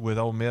 especially with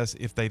Ole Miss,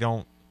 if they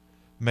don't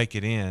make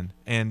it in.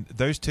 And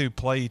those two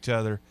play each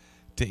other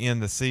to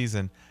end the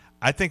season.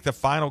 I think the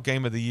final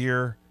game of the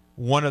year,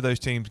 one of those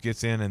teams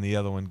gets in and the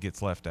other one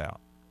gets left out.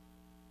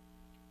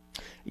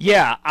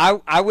 Yeah,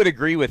 I would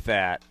agree with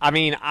that. I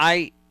mean,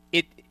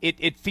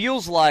 it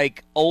feels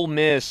like Ole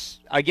Miss,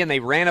 again, they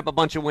ran up a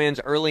bunch of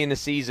wins early in the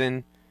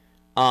season.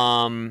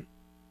 I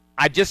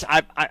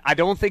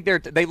don't think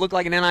they look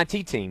like an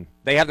NIT team.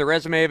 They have the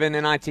resume of an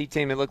NIT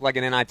team. They look like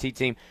an NIT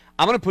team.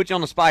 I'm going to put you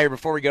on the spot here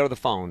before we go to the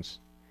phones.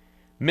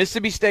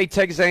 Mississippi State,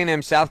 Texas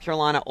A&M, South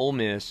Carolina, Ole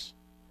Miss.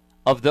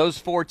 Of those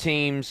 4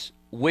 teams,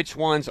 which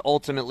ones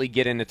ultimately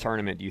get in the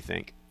tournament, do you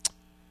think?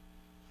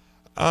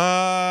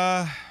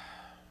 I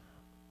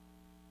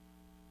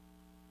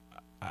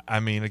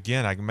mean,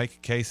 again, I can make a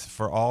case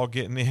for all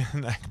getting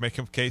in. I can make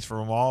a case for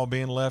them all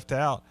being left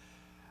out.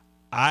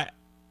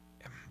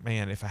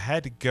 If I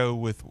had to go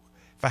with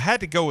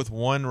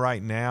one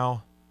right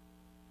now,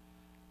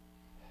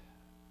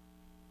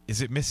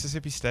 is it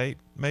Mississippi State?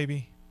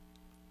 Maybe.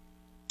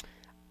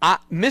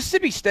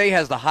 Mississippi State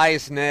has the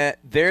highest net.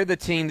 They're the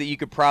team that you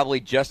could probably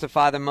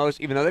justify the most,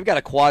 even though they've got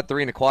a quad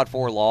 3 and a quad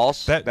 4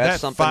 loss.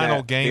 That's something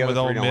final game with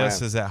Ole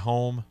Miss is at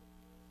home,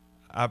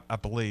 I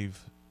believe.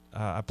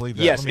 I believe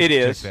that. Yes, it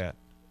is. That.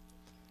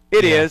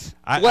 It is.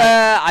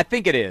 I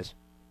think it is.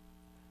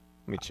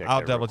 Let me check.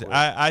 I'll double check.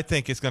 I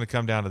think it's going to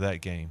come down to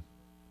that game.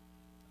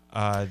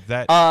 They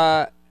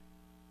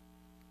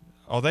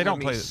don't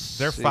play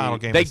their final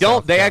game. They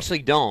don't. They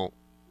actually don't.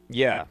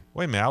 Yeah.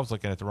 Wait a minute. I was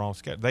looking at the wrong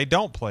schedule. They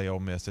don't play Ole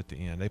Miss at the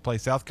end. They play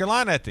South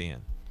Carolina at the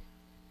end.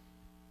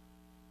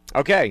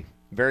 Okay.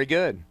 Very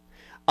good.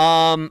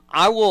 I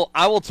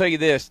will tell you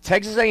this.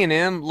 Texas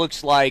A&M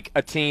looks like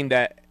a team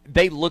that's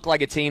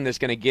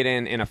going to get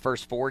in a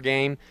first 4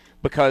 game,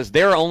 because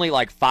there are only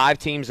like 5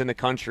 teams in the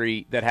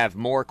country that have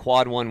more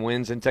quad 1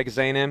 wins than Texas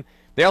A&M.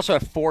 They also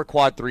have 4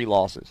 quad 3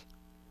 losses.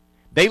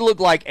 They look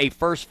like a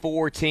first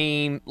 4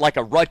 team, like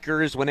a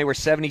Rutgers when they were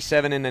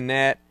 77 in the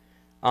net.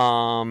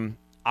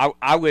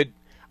 I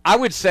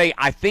would say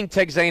I think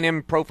Texas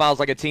A&M profiles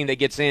like a team that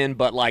gets in,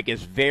 but like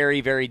is very,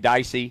 very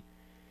dicey.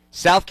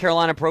 South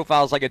Carolina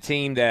profiles like a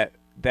team that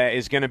that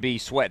is going to be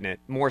sweating it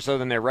more so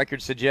than their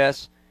record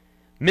suggests.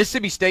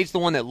 Mississippi State's the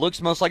one that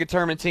looks most like a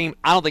tournament team.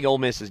 I don't think Ole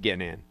Miss is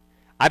getting in.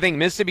 I think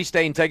Mississippi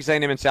State and Texas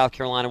A&M and South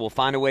Carolina will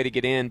find a way to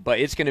get in, but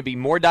it's going to be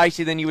more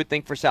dicey than you would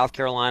think for South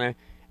Carolina,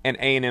 and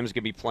A&M is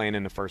going to be playing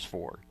in the first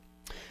four.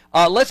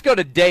 Let's go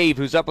to Dave,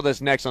 who's up with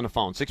us next on the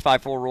phone.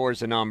 654-ROAR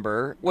is the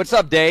number. What's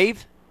up,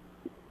 Dave?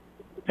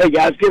 Hey,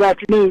 guys, good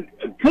afternoon.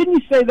 Couldn't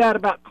you say that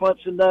about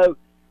Clemson, though?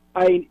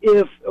 I mean,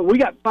 if we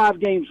got 5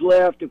 games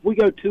left, if we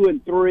go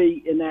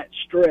 2-3 in that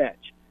stretch,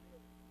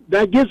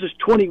 that gives us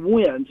 20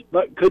 wins,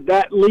 but could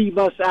that leave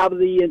us out of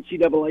the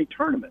NCAA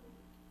tournament?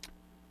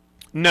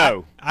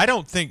 No, I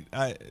don't think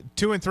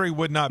 2-3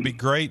 would not be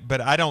great, but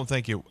I don't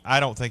think it. I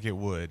don't think it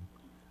would.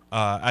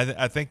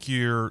 I think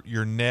your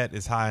net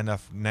is high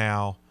enough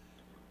now.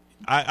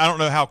 I don't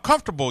know how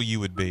comfortable you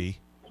would be,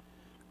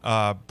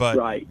 but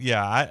right.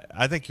 Yeah,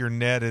 I think your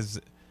net is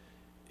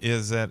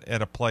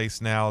at a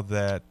place now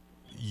that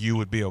you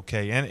would be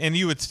okay, and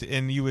you would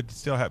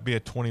still be a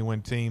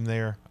 20-win team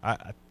there.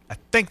 I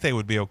think they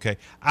would be okay.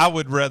 I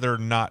would rather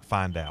not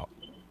find out.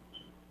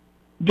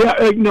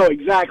 Yeah, no,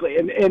 exactly.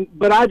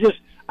 But I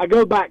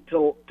go back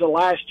to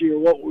last year.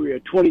 What we were a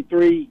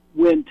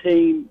 23-win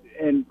team,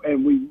 and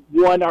we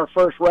won our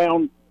first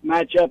round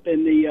matchup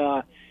in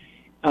the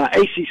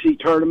ACC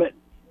tournament,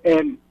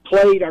 and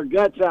played our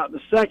guts out in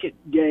the second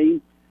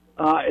game,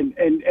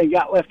 and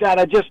got left out.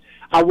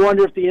 I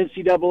wonder if the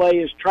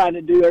NCAA is trying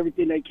to do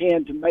everything they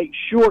can to make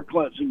sure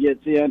Clemson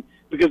gets in,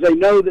 because they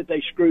know that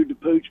they screwed the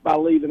pooch by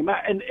leaving them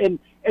out.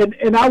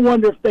 And I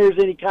wonder if there's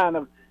any kind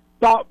of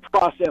thought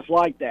process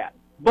like that.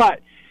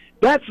 But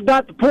that's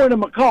not the point of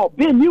my call.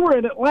 Ben, you were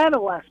in Atlanta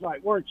last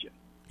night, weren't you?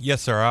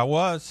 Yes, sir, I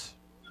was.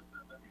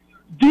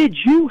 Did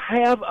you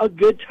have a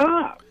good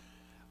time?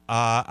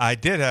 I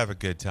did have a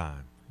good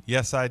time.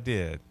 Yes, I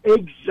did.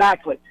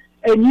 Exactly.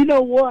 And you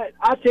know what?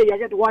 I tell you, I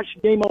got to watch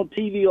the game on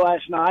TV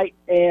last night,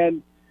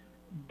 and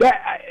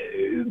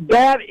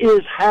that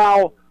is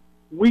how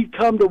we've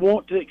come to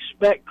want to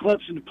expect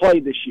Clemson to play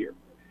this year.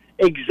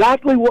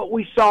 Exactly what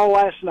we saw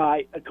last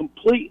night, a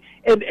complete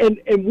and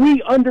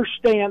we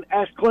understand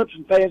as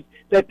Clemson fans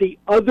that the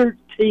other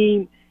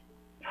team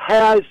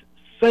has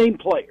same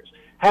players,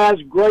 has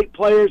great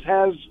players,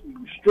 has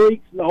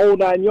streaks and the whole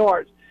 9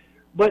 yards.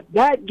 But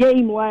that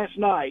game last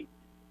night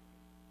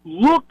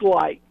looked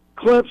like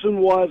Clemson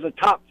was a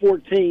top 4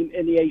 team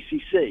in the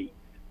ACC,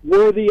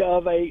 worthy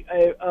of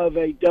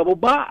a double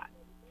bye.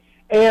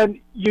 And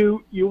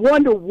you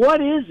wonder,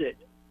 what is it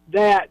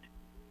that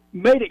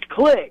made it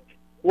click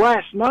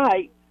last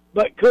night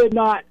but could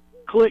not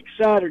click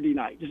Saturday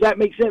night? Does that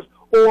make sense?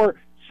 Or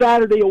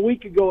Saturday a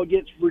week ago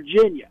against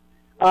Virginia.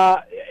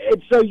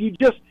 And so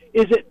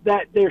is it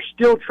that they're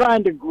still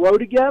trying to grow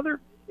together?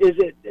 Is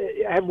it,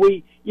 have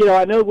we,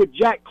 I know with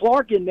Jack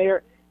Clark in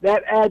there,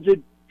 that adds a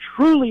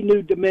truly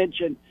new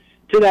dimension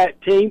to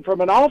that team from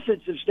an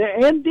offensive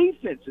and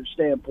defensive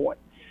standpoint.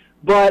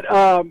 But,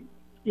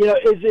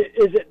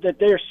 is it that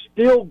they're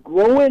still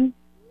growing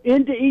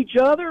into each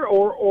other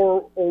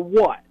or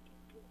what?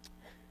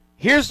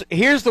 Here's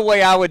the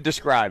way I would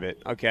describe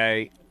it,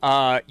 okay?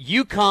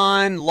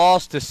 UConn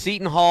lost to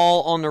Seton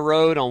Hall on the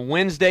road on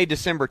Wednesday,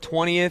 December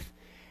 20th,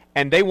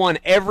 and they won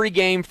every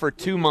game for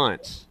 2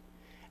 months.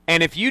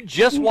 And if you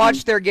just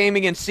watched their game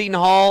against Seton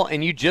Hall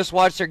and you just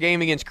watched their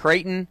game against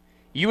Creighton,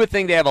 you would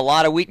think they have a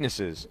lot of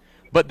weaknesses.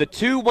 But the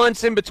 2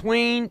 months in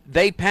between,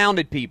 they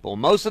pounded people.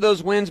 Most of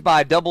those wins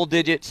by double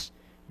digits.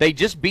 They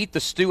just beat the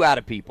stew out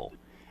of people.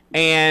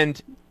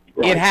 And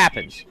It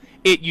happens.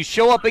 You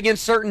show up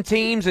against certain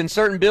teams in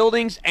certain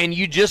buildings, and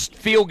you just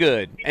feel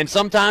good. And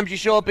sometimes you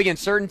show up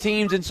against certain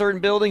teams in certain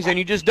buildings, and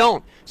you just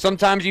don't.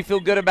 Sometimes you feel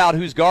good about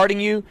who's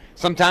guarding you.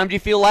 Sometimes you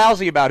feel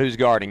lousy about who's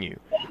guarding you.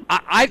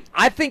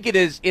 I think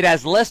it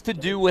has less to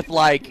do with,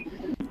 like,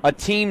 a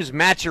team's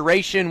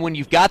maturation when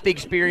you've got the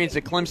experience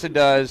that Clemson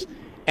does,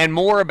 and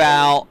more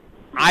about,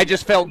 I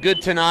just felt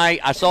good tonight.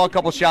 I saw a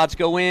couple shots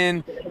go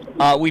in.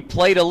 We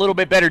played a little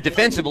bit better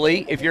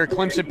defensively. If you're a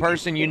Clemson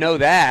person, you know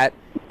that.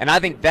 And I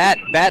think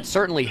that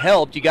certainly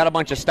helped. You got a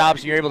bunch of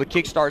stops, and you're able to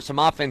kickstart some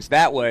offense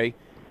that way.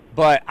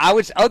 But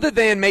other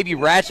than maybe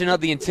ratcheting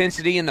up the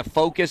intensity and the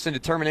focus and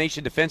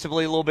determination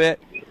defensively a little bit,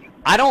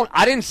 I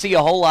didn't see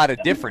a whole lot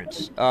of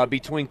difference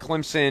between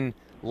Clemson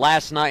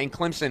last night and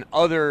Clemson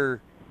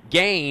other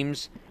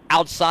games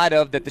outside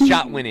of that the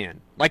shot went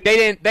in. Like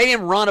they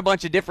didn't run a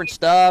bunch of different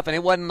stuff, and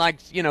it wasn't like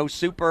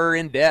super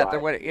in depth or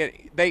what.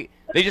 They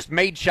just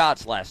made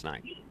shots last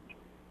night.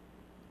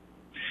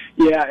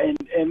 Yeah,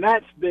 and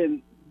that's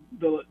been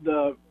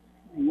the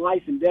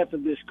life and death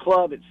of this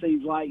club. It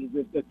seems like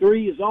if the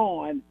three is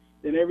on,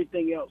 then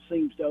everything else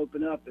seems to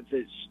open up.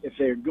 If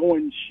they're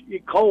going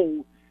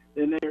cold,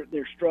 then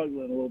they're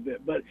struggling a little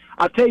bit. But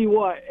I'll tell you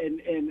what,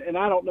 and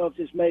I don't know if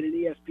this made an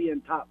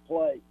ESPN top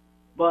play,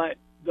 but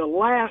the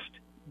last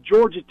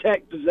Georgia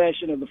Tech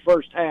possession of the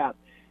first half,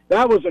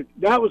 that was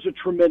a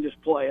tremendous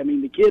play. I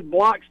mean, the kid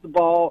blocks the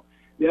ball,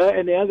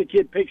 and the other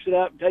kid picks it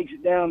up, takes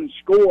it down, and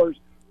scores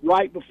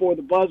right before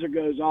the buzzer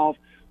goes off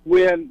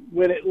when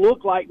it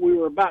looked like we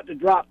were about to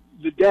drop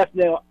the death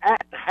knell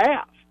at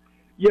half.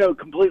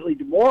 completely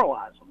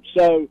demoralize them.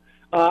 So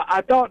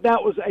I thought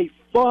that was a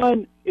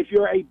fun, if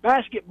you're a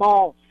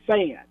basketball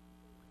fan,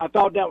 I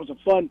thought that was a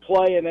fun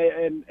play, and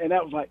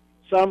that was like,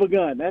 son of a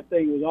gun. That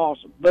thing was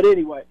awesome. But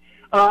anyway,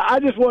 I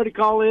just wanted to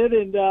call in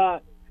and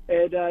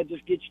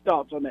just get your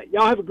thoughts on that.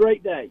 Y'all have a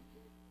great day.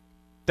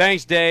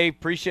 Thanks, Dave.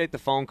 Appreciate the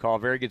phone call.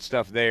 Very good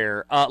stuff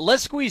there.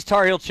 Let's squeeze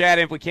Tar Heel Chad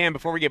in if we can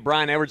before we get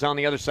Brian Edwards on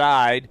the other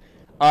side.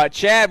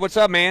 Chad, what's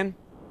up, man?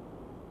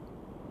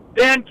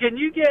 Ben, can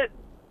you get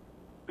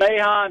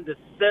Boeheim to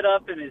sit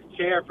up in his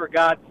chair, for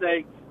God's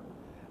sake?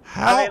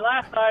 I mean,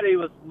 last night he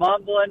was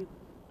mumbling.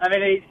 I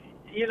mean,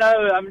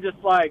 I'm just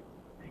like,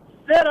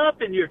 sit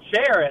up in your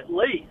chair at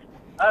least.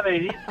 I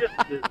mean, he's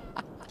just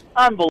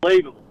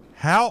unbelievable.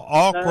 How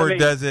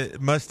awkward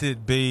must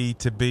it be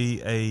to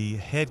be a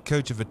head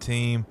coach of a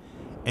team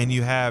and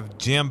you have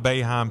Jim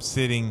Boeheim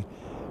sitting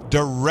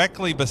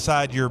directly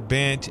beside your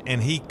bench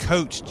and he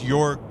coached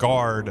your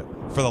guard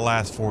for the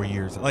last 4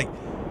 years? Like,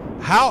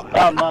 how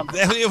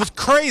it was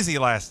crazy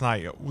last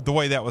night the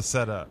way that was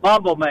set up.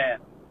 Mumble man.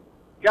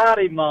 God,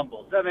 he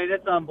mumbles. I mean,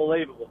 it's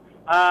unbelievable.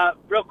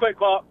 Real quick,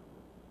 Paul.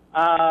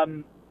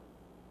 Player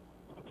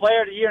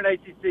of the year in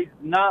ACC is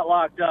not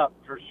locked up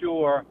for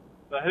sure.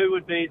 But who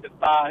would be the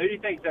five? Who do you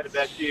think's had the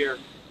best year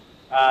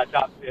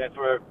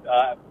for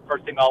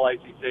first team All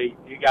ACC?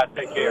 You guys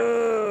take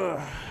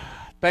care.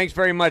 Thanks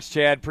very much,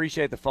 Chad.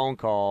 Appreciate the phone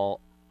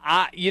call.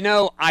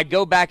 I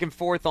go back and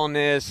forth on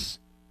this.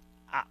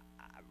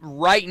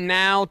 Right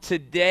now,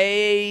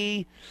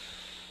 today,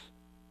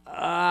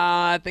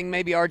 I think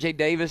maybe R.J.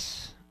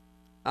 Davis.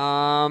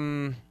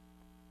 I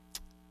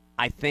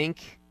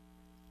think.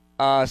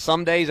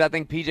 Some days I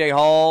think P.J.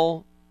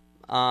 Hall.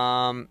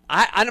 I'm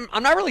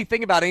not really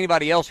thinking about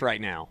anybody else right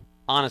now,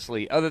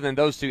 honestly, other than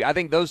those two. I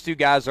think those two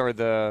guys are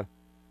the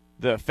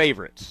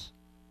favorites.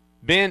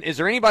 Ben, is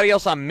there anybody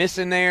else I'm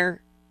missing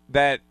there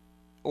that,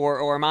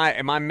 or am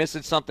I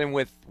missing something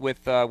with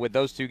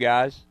those two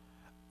guys?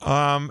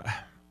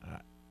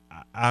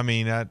 I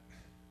mean, I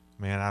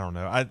don't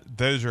know.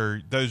 Those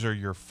are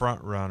your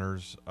front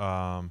runners.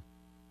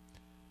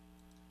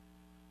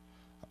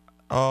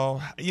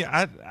 Oh,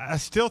 yeah, I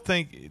still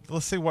think,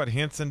 let's see what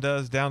Henson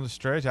does down the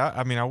stretch.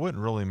 I mean, I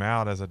wouldn't rule him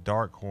out as a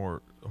dark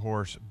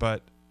horse,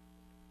 but,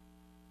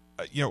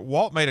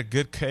 Walt made a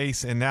good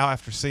case, and now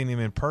after seeing him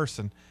in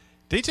person,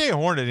 DJ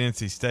Horn at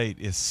NC State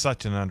is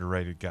such an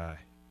underrated guy.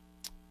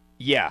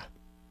 Yeah.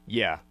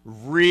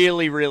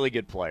 Really, really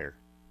good player.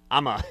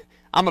 I'm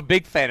a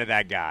big fan of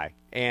that guy.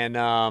 And,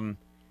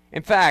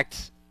 in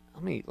fact,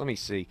 let me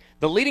see.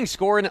 The leading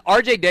scorer in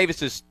R.J.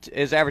 Davis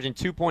is averaging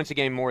 2 points a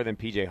game more than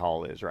P.J.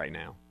 Hall is right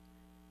now.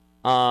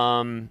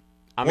 That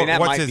what's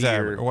might his be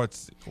average?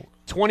 What's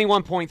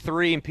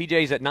 21.3, and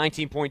P.J.'s at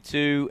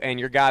 19.2, and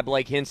your guy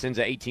Blake Henson's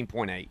at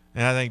 18.8.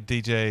 And I think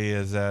DJ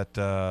is at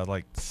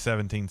like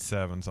 17.7,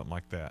 something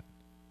like that.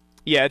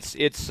 Yeah,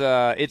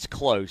 it's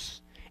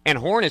close. And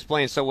Horn is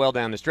playing so well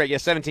down the stretch. Yeah,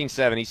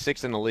 17.7. He's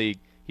sixth in the league.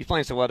 He's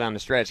playing so well down the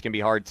stretch. It can be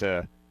hard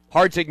to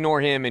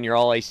ignore him in your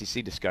All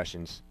ACC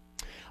discussions.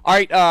 All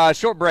right,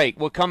 short break.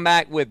 We'll come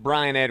back with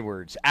Brian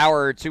Edwards.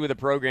 Hour 2 of the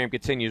program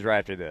continues right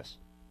after this.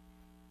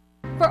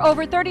 For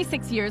over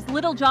 36 years,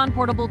 Little John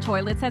Portable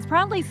Toilets has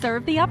proudly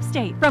served the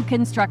upstate. From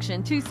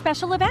construction to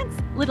special events,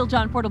 Little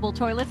John Portable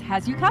Toilets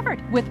has you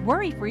covered with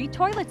worry-free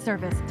toilet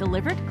service,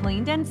 delivered,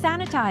 cleaned, and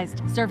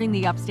sanitized, serving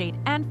the upstate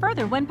and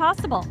further when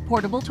possible.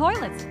 Portable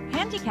toilets,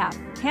 handicap,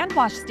 hand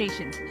wash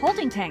stations,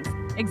 holding tanks,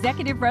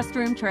 executive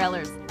restroom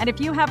trailers. And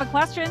if you have a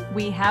question,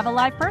 we have a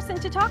live person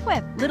to talk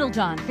with. Little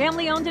John,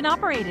 family owned and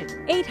operated.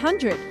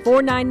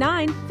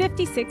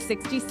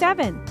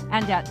 800-499-5667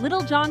 and at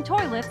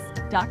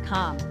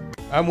littlejohntoilets.com.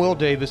 I'm Will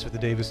Davis with the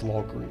Davis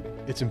Law Group.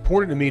 It's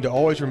important to me to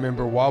always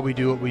remember why we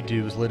do what we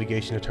do as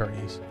litigation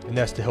attorneys, and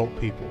that's to help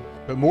people.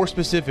 But more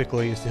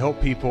specifically, is to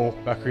help people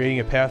by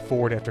creating a path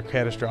forward after a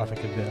catastrophic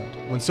event.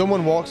 When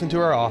someone walks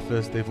into our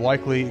office, they've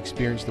likely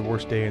experienced the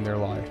worst day in their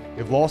life.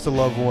 They've lost a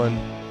loved one,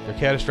 they're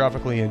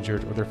catastrophically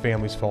injured, or their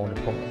family's fallen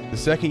apart. The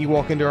second you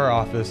walk into our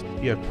office,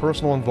 you have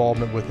personal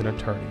involvement with an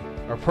attorney.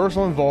 Our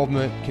personal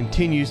involvement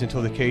continues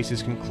until the case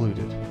is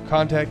concluded.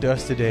 Contact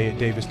us today at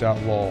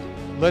davis.law.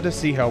 Let us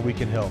see how we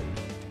can help.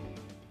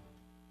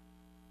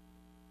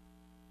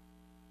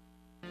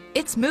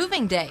 It's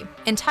moving day,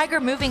 and Tiger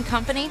Moving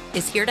Company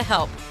is here to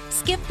help.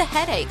 Skip the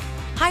headache.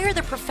 Hire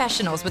the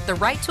professionals with the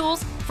right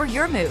tools for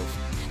your move.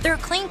 They're a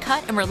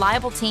clean-cut and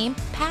reliable team,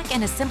 pack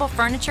and assemble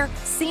furniture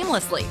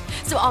seamlessly,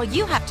 so all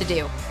you have to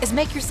do is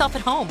make yourself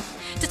at home.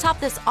 To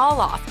top this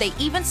all off, they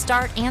even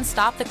start and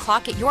stop the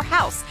clock at your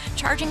house,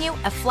 charging you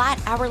a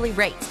flat hourly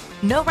rate.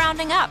 No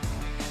rounding up.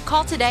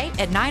 Call today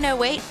at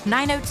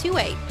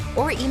 908-9028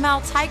 or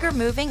email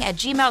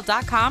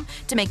tigermoving@gmail.com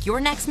to make your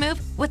next move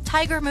with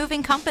Tiger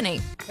Moving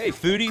Company. Hey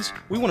foodies,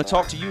 we want to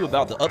talk to you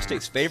about the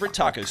Upstate's favorite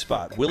taco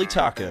spot, Willie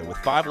Taco, with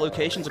 5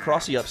 locations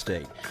across the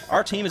Upstate.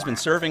 Our team has been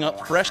serving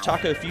up fresh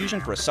taco fusion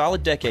for a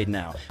solid decade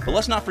now, but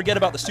let's not forget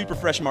about the super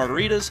fresh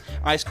margaritas,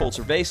 ice cold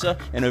cerveza,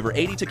 and over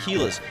 80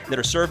 tequilas that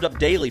are served up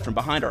daily from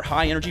behind our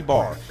high energy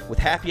bar, with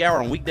happy hour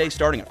on weekdays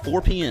starting at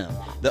 4 p.m.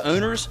 The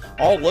owners,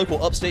 all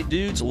local Upstate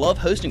dudes, love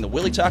hosting the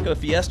Willie Taco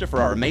Fiesta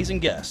for our amazing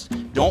guests.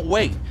 Don't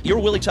wait, your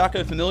Willie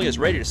Taco Familia is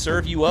ready to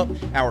serve you up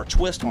our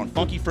twist on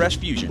funky fresh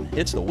fusion.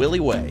 It's the Willie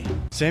way.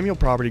 Samuel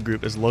Property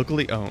Group is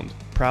locally owned,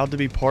 proud to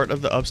be part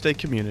of the Upstate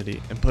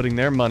community and putting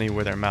their money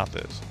where their mouth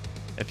is.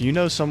 If you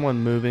know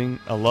someone moving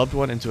a loved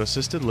one into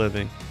assisted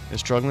living and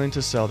struggling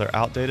to sell their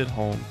outdated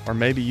home, or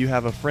maybe you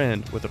have a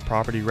friend with a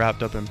property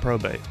wrapped up in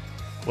probate,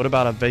 what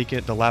about a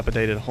vacant,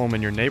 dilapidated home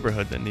in your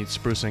neighborhood that needs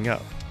sprucing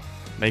up?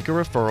 Make a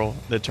referral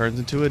that turns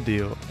into a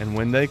deal, and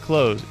when they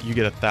close, you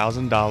get a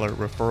 $1,000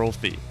 referral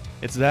fee.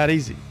 It's that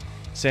easy.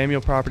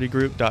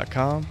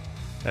 SamuelPropertyGroup.com.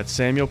 That's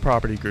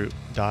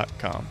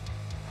SamuelPropertyGroup.com.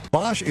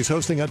 Bosch is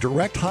hosting a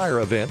direct hire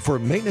event for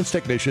maintenance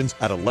technicians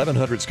at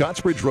 1100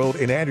 Scottsbridge Road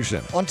in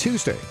Anderson on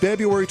Tuesday,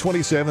 February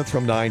 27th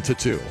from 9 to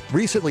 2.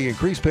 Recently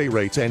increased pay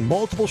rates and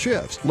multiple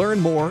shifts. Learn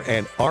more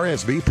and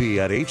RSVP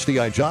at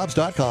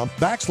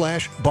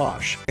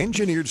hdijobs.com/Bosch.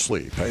 Engineered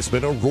Sleep has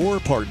been a Roar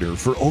partner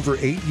for over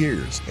 8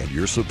 years, and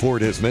your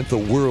support has meant the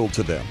world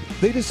to them.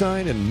 They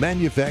design and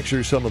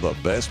manufacture some of the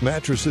best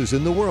mattresses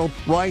in the world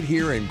right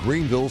here in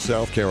Greenville,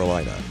 South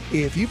Carolina.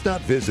 If you've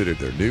not visited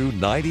their new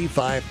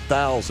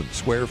 95,000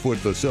 square foot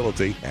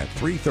facility at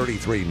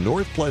 333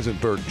 North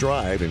Pleasantburg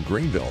Drive in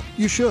Greenville,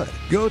 you should.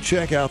 Go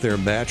check out their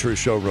mattress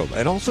showroom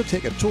and also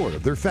take a tour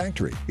of their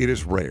factory. It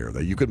is rare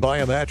that you can buy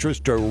a mattress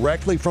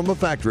directly from a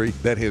factory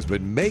that has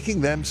been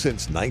making them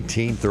since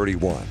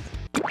 1931.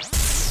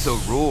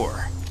 The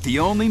Roar, the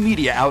only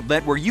media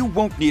outlet where you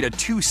won't need a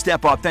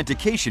two-step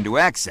authentication to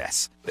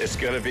access. It's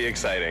gonna be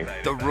exciting.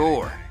 The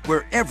Roar,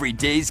 where every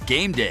day's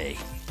game day.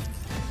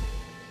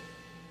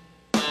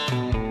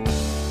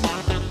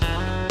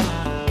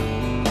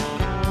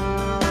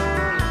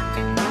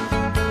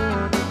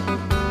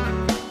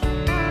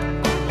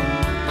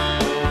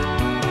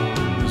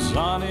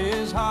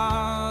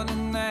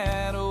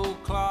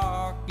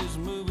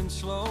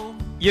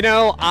 You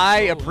know, I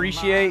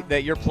appreciate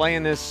that you're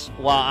playing this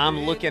while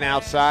I'm looking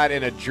outside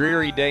in a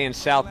dreary day in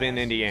South Bend,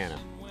 Indiana.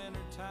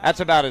 That's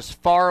about as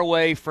far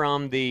away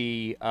from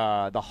the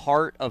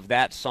heart of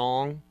that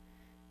song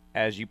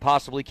as you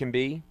possibly can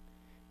be,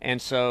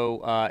 and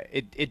so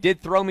it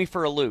did throw me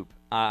for a loop.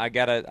 I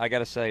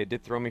gotta say, it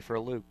did throw me for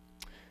a loop.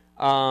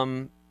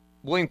 William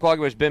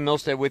Quagga, Ben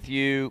Milstead with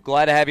you.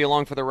 Glad to have you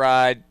along for the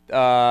ride.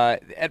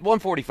 At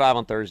 1:45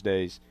 on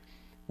Thursdays,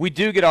 we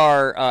do get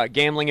our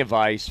gambling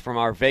advice from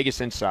our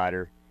Vegas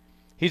Insider.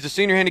 He's a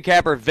senior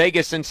handicapper at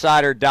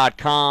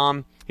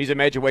VegasInsider.com. He's at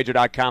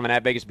MajorWager.com and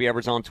at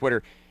VegasBEdwards on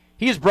Twitter.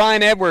 He is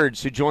Brian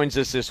Edwards, who joins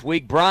us this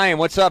week. Brian,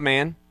 what's up,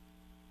 man?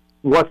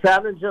 What's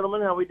happening,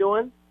 gentlemen? How we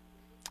doing?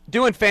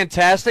 Doing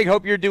fantastic.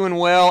 Hope you're doing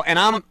well. And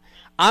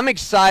I'm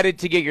excited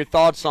to get your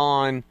thoughts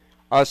on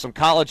some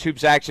college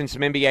hoops action,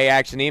 some NBA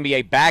action, the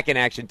NBA back in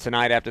action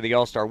tonight after the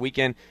All-Star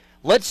weekend.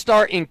 Let's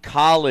start in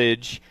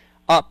college.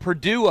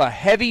 Purdue, a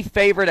heavy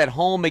favorite at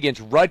home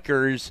against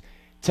Rutgers.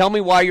 Tell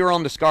me why you're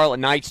on the Scarlet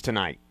Knights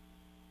tonight.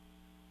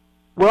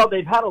 Well,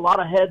 they've had a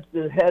lot of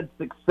head-to-head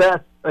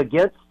success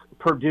against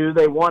Purdue.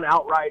 They won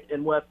outright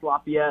in West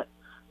Lafayette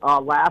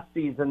last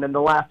season. In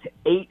the last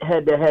 8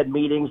 head-to-head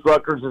meetings,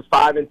 Rutgers is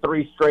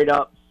 5-3 straight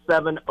up,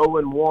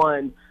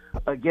 7-0-1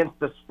 against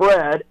the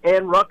spread.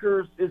 And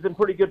Rutgers is in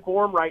pretty good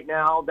form right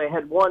now. They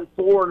had won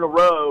 4 in a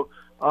row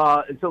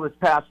until this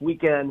past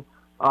weekend.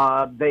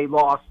 They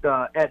lost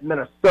at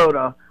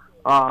Minnesota.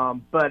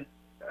 But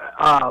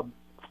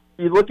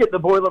you look at the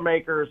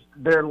Boilermakers,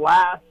 their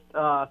last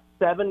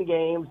 7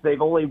 games,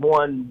 they've only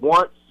won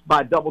once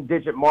by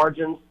double-digit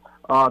margins.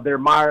 They're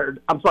mired,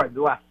 the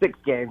last 6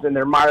 games, and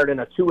they're mired in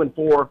a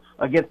 2-4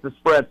 against the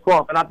spread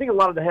slump. And I think a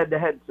lot of the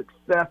head-to-head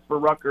success for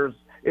Rutgers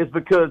is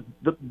because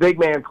the big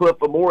man, Cliff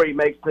Amore,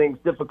 makes things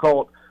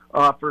difficult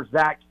for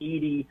Zach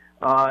Edey,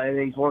 and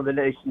he's one of the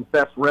nation's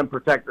best rim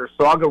protectors.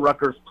 So I'll go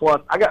Rutgers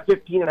plus. I got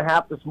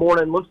 15.5 this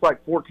morning. Looks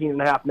like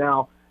 14.5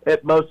 now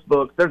at most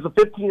books. There's a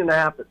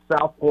 15.5 at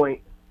South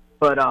Point,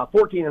 but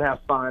 14.5 is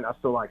fine. I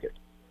still like it.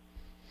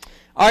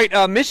 All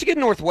right, Michigan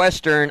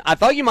Northwestern. I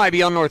thought you might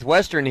be on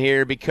Northwestern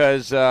here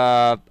because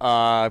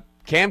Kamqua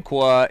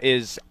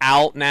is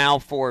out now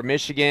for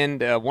Michigan.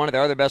 One of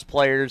their other best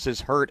players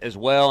is hurt as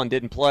well and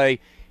didn't play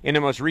in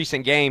the most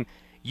recent game.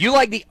 You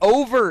like the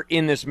over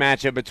in this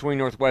matchup between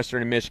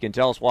Northwestern and Michigan.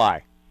 Tell us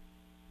why.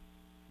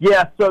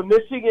 Yeah, so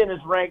Michigan is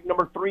ranked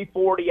number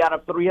 340 out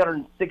of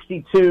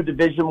 362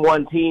 Division I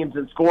teams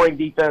in scoring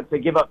defense. They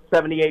give up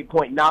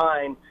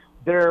 78.9.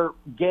 Their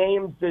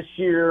games this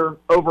year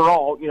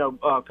overall,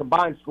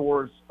 combined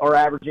scores are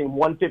averaging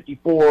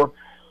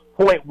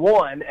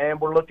 154.1,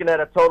 and we're looking at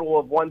a total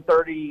of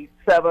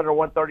 137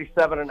 or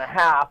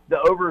 137.5.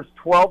 The over is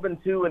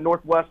 12-2 in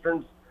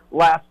Northwestern's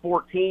last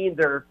 14.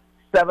 They're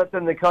 7th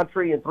in the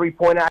country in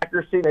three-point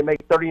accuracy. They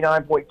make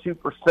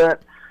 39.2%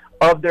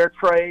 of their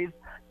trays.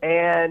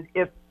 And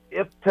if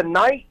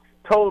tonight's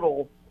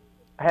total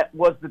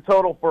was the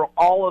total for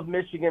all of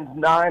Michigan's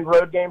 9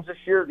 road games this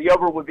year, the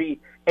over would be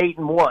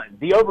 8-1.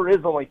 The over is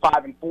only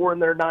 5-4 in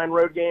their 9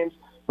 road games,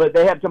 but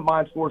they had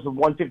combined scores of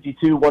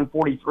 152,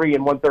 143,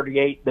 and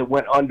 138 that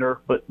went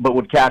under, but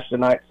would cash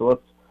tonight. So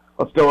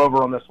let's go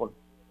over on this one.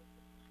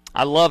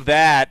 I love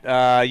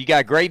that. You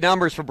got great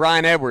numbers for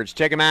Brian Edwards.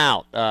 Check him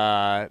out.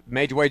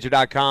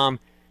 MajorWager.com.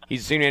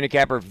 He's a senior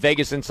handicapper.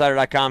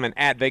 VegasInsider.com and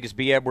at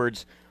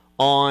VegasBEdwards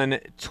on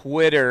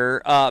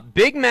Twitter.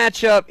 Big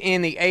matchup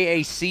in the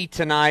AAC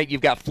tonight. You've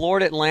got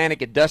Florida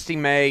Atlantic at Dusty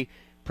May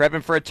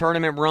prepping for a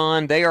tournament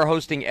run. They are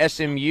hosting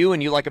SMU,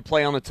 and you like to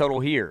play on the total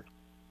here.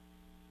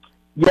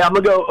 Yeah, I'm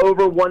going to go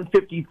over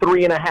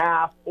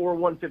 153.5 or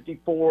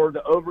 154.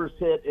 The over's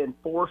hit in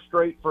 4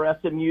 straight for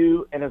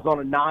SMU and is on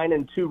a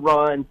 9-2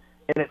 run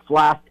in its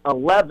last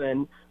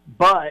 11.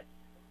 But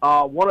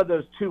one of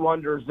those 2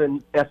 unders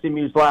in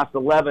SMU's last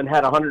 11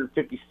 had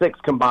 156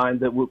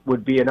 combined that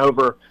would be an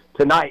over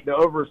tonight. The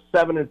over is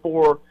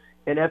 7-4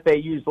 in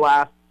FAU's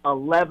last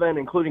 11,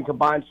 including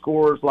combined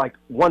scores like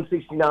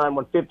 169,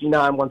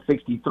 159,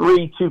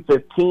 163,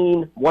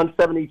 215,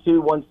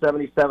 172,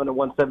 177, and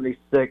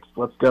 176.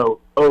 Let's go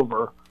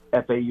over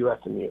FAU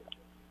SMU.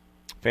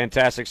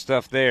 Fantastic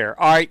stuff there.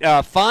 All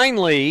right,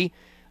 finally,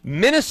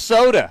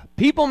 Minnesota.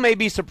 People may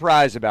be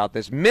surprised about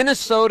this.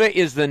 Minnesota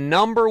is the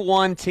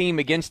 #1 team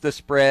against the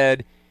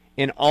spread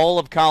in all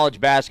of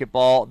college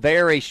basketball. They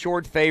are a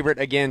short favorite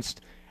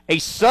against a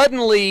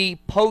suddenly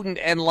potent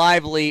and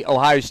lively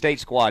Ohio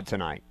State squad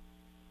tonight.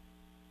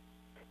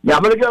 Yeah,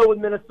 I'm going to go with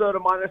Minnesota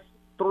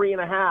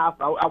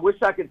 -3.5. I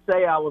wish I could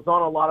say I was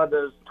on a lot of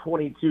those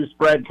 22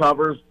 spread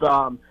covers.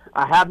 I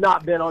have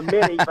not been on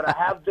many, but I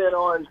have been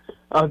on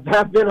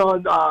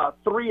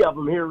 3 of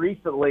them here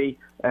recently,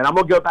 and I'm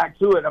going to go back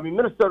to it. I mean,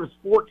 Minnesota's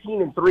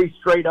 14-3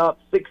 straight up,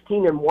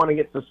 16-1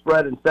 against the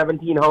spread in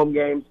 17 home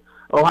games.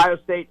 Ohio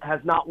State has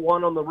not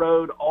won on the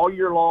road all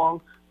year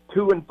long,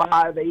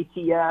 2-5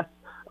 ATS.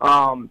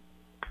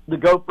 The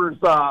Gophers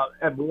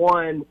have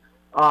won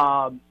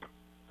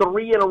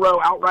 3 in a row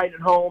outright at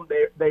home.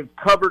 They've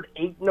covered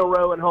 8 in a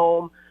row at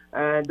home.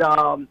 And,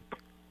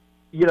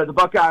 the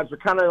Buckeyes are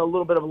kind of a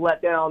little bit of a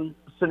letdown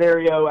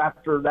scenario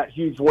after that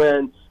huge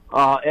win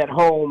at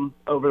home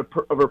over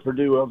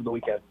Purdue over the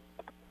weekend.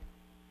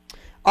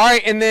 All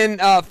right, and then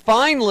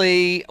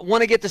finally,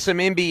 want to get to some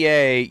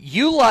NBA.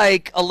 You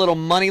like a little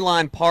money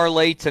line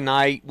parlay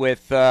tonight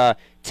with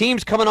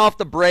teams coming off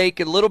the break,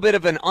 a little bit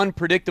of an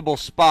unpredictable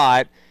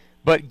spot.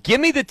 But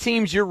give me the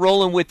teams you're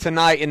rolling with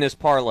tonight in this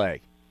parlay.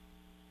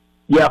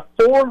 Yeah,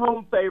 4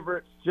 home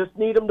favorites. Just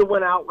need them to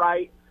win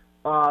outright.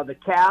 The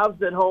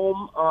Cavs at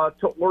home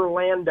to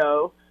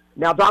Orlando.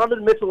 Now,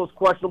 Donovan Mitchell is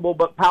questionable,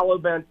 but Paolo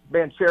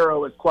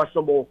Banchero is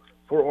questionable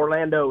for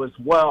Orlando as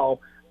well.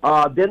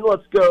 Then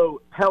let's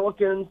go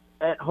Pelicans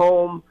at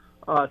home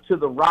to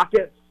the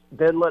Rockets.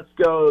 Then let's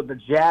go the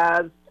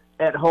Jazz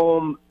at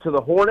home to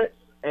the Hornets.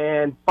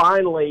 And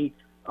finally,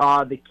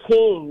 the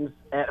Kings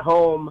at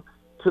home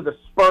to the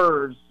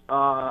Spurs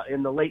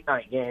in the late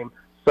night game.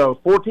 So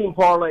 14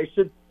 parlay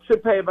should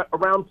pay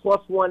around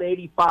plus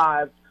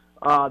 185.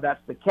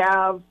 That's the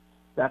Cavs,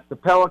 that's the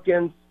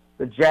Pelicans,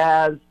 the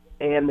Jazz,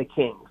 and the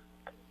Kings.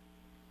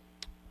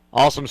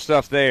 Awesome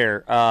stuff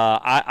there.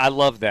 I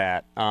love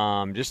that.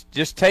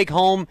 Just take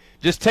home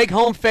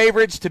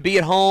favorites to be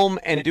at home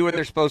and do what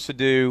they're supposed to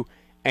do,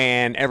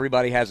 and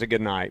everybody has a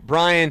good night.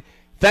 Brian,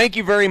 thank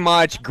you very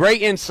much.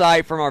 Great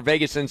insight from our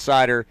Vegas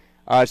Insider,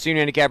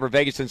 senior handicapper,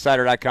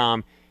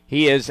 VegasInsider.com.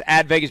 He is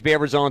at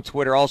VegasBEdwards on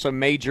Twitter, also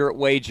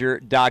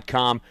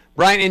MajorWager.com.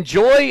 Brian,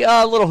 enjoy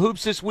little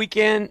hoops this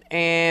weekend,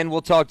 and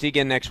we'll talk to you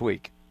again next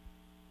week.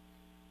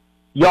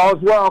 Y'all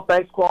as well.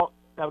 Thanks, Qualt.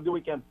 Have a good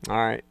weekend. All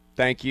right.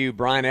 Thank you.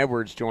 Brian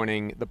Edwards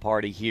joining the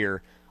party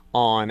here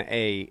on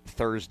a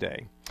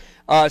Thursday.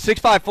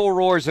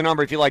 654-ROAR is the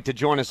number if you'd like to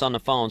join us on the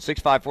phone.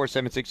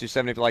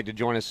 654-7627 if you'd like to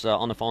join us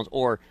on the phones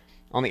or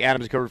on the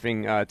Adams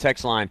Roofing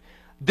text line.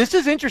 This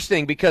is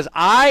interesting because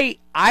I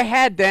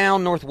had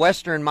down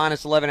Northwestern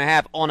minus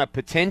 11.5 on a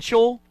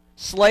potential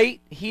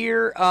slate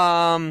here.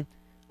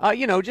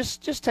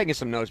 Just taking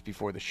some notes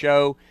before the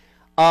show.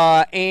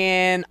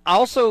 And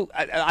also,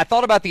 I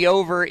thought about the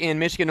over in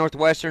Michigan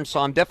Northwestern, so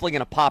I'm definitely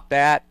going to pop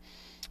that.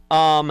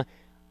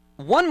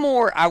 One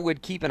more I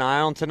would keep an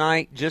eye on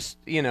tonight,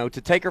 just, to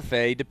take or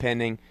fade,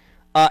 depending.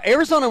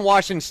 Arizona and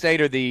Washington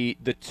State are the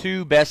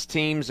 2 best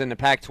teams in the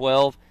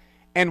Pac-12.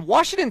 And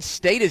Washington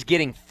State is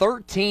getting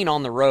 13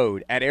 on the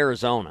road at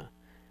Arizona.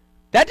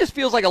 That just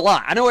feels like a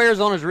lot. I know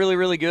Arizona's really,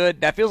 really good.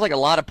 That feels like a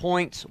lot of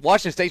points.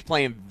 Washington State's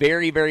playing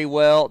very, very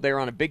well. They're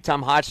on a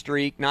big-time hot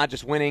streak, not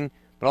just winning,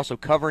 but also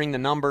covering the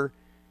number.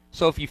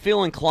 So if you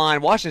feel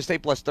inclined, Washington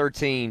State plus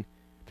 13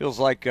 feels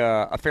like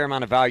a fair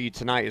amount of value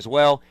tonight as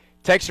well.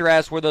 Texter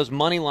asked, were those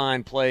money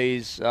line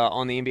plays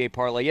on the NBA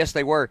parlay? Yes,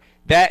 they were.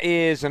 That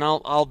is, and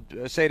I'll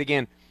say it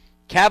again,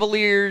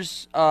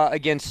 Cavaliers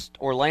against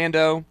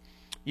Orlando.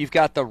 You've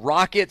got the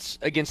Rockets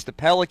against the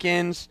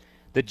Pelicans,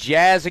 the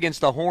Jazz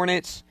against the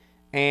Hornets,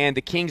 and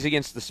the Kings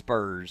against the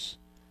Spurs.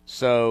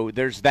 So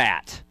there's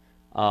that.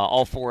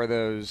 All four of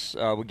those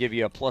will give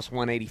you a plus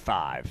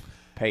 185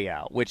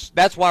 payout, which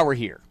that's why we're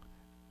here.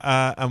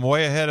 I'm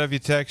way ahead of you,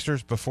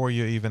 texters. Before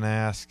you even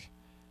ask,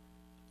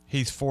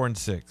 he's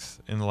 4-6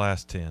 in the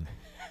last 10.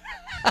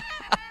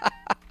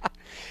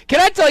 Can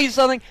I tell you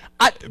something?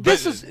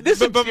 This is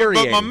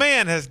infuriating. But my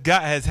man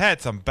has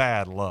had some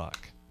bad luck.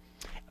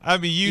 I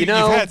mean, you've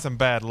had some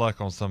bad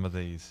luck on some of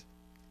these.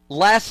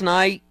 Last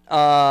night,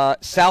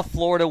 South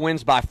Florida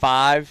wins by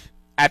 5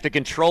 after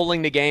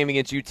controlling the game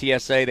against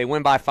UTSA. They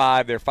win by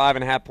 5. They're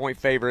 5.5-point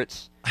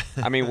favorites.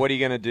 I mean, what are you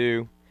going to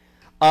do?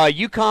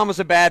 UConn was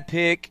a bad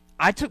pick.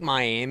 I took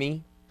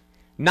Miami,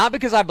 not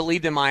because I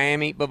believed in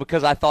Miami, but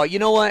because I thought, you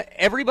know what?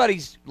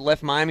 Everybody's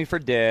left Miami for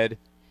dead.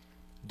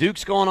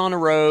 Duke's going on the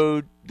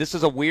road. This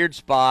is a weird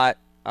spot.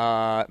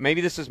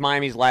 Maybe this is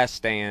Miami's last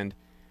stand.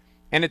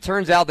 And it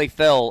turns out they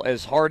fell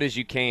as hard as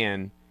you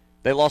can.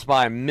 They lost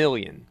by 1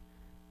 million.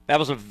 That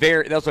was a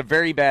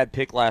very bad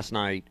pick last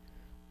night.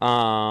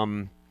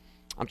 I'm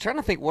trying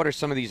to think what are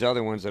some of these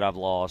other ones that I've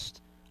lost.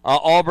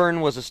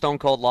 Auburn was a stone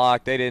cold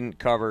lock. They didn't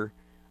cover.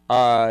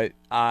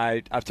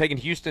 I've taken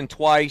Houston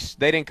twice.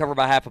 They didn't cover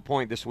by half a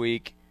point this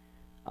week.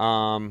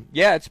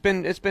 Yeah, it's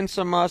been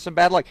some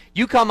bad luck.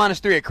 UConn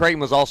 -3 at Creighton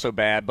was also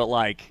bad, but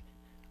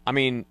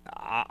I'm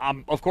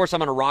of course I'm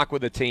going to rock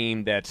with a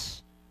team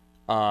that's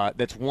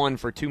won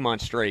for 2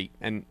 months straight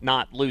and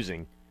not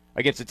losing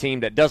against a team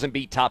that doesn't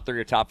beat top 3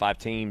 or top 5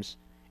 teams,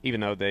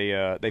 even though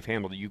they've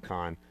handled the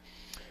UConn.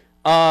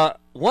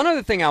 One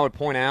other thing I would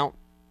point out,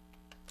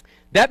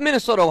 that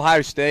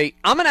Minnesota-Ohio State,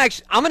 I'm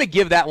gonna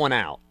give that one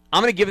out.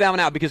 I'm gonna give that one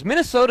out because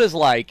Minnesota's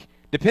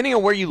depending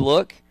on where you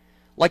look,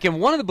 in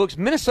one of the books,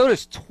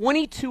 Minnesota's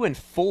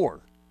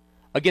 22-4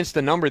 against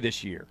the number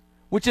this year,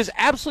 which is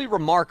absolutely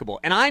remarkable.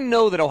 And I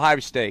know that Ohio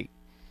State,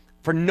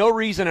 for no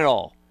reason at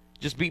all,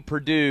 just beat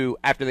Purdue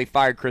after they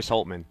fired Chris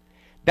Holtmann.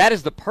 That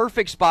is the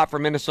perfect spot for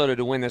Minnesota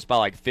to win this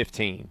by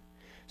 15.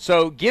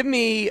 So give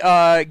me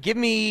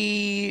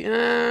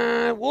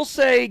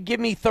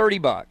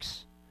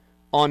 $30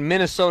 on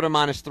Minnesota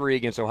 -3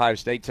 against Ohio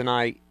State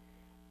tonight.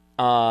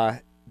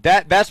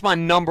 That's my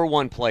number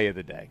one play of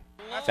the day.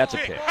 That's a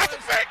pick.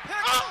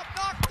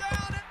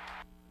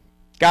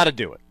 Got to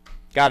do it.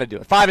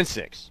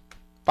 5-6.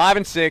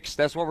 5-6.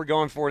 That's what we're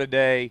going for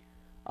today.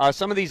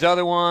 Some of these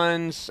other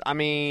ones,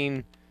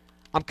 I'm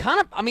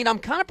kind of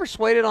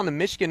persuaded on the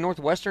Michigan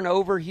Northwestern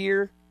over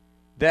here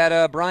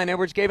that Brian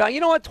Edwards gave out. You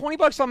know what?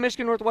 $20 on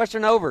Michigan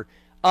Northwestern over.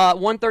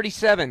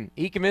 137.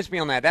 He convinced me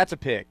on that. That's a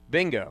pick.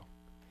 Bingo.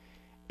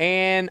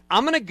 And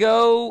I'm gonna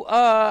go.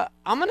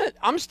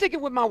 I'm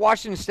sticking with my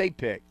Washington State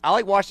pick. I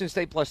like Washington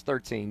State plus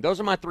 13. Those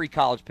are my 3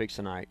 college picks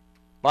tonight.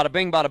 Bada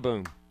bing, bada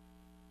boom.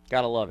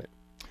 Gotta love it.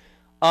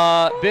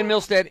 Ben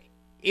Milstead,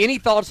 any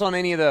thoughts on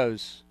any of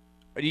those?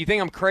 Or do you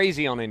think I'm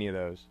crazy on any of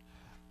those?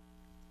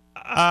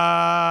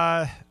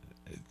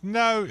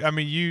 No. I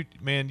mean, you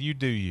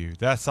do you.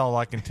 That's all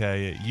I can tell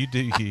you. You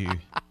do you.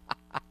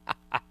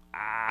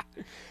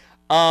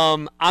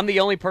 I'm the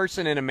only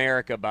person in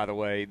America, by the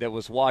way, that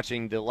was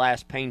watching the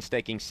last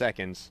painstaking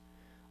seconds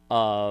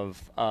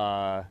of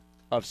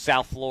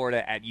South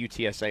Florida at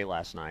UTSA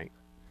last night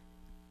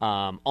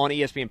on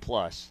ESPN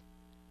Plus.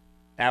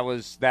 That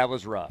was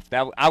rough.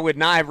 I would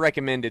not have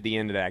recommended the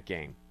end of that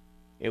game.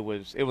 It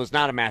was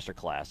not a master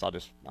class. I'll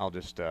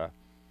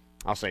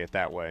say it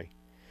that way.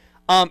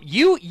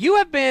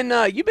 You've been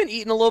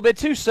eating a little bit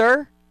too,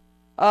 sir.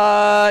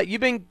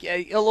 You've been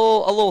a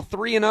little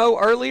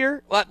 3-0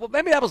 earlier. Well,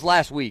 maybe that was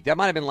last week. That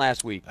might have been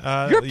last week.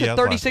 You're up to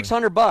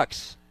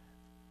 $3,600.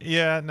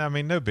 Yeah, no,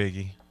 no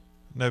biggie.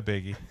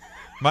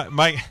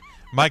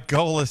 My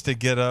goal is to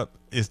get up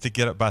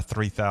by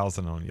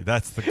 3,000 on you.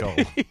 That's the goal.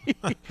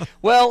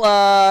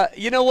 Well,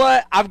 you know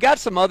what? I've got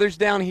some others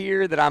down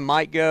here that I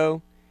might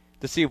go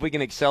to see if we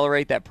can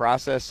accelerate that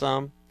process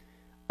some.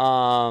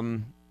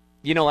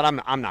 You know what?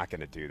 I'm not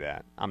going to do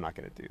that.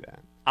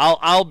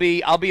 I'll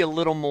be a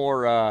little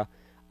more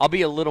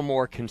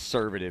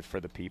conservative for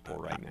the people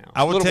right now.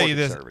 I will tell you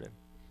this.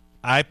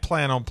 I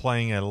plan on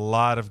playing a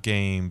lot of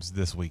games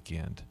this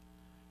weekend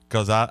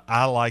because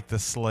I like the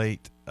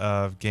slate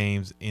of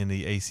games in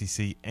the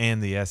ACC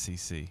and the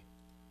SEC.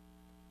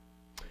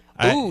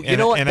 Ooh, you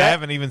know what? And I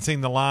haven't even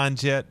seen the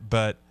lines yet,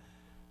 but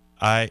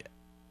I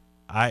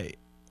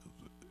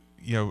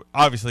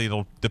obviously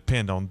it'll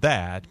depend on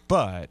that,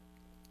 but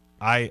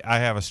I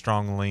have a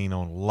strong lean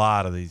on a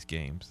lot of these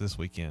games this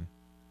weekend.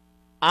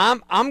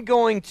 I'm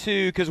going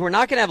to, because we're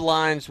not going to have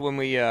lines when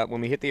we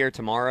hit the air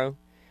tomorrow.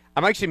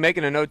 I'm actually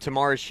making a note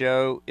tomorrow's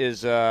show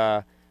is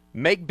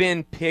make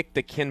Ben pick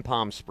the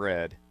KenPom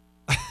spread.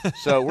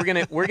 So we're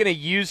gonna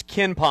use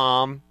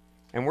KenPom,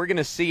 and we're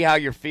gonna see how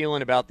you're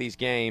feeling about these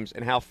games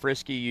and how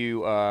frisky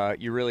you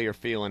really are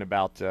feeling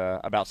about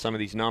some of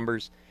these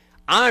numbers.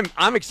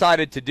 I'm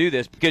excited to do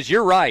this because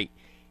you're right.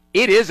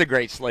 It is a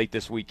great slate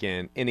this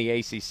weekend in the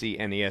ACC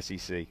and the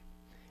SEC.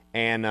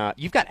 And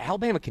you've got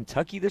Alabama,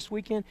 Kentucky this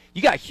weekend.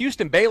 You got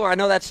Houston, Baylor. I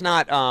know that's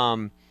not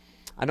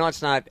I know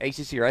it's not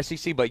ACC or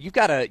SEC, but you've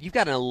got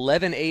an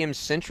 11 a.m.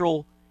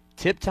 Central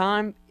tip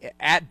time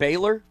at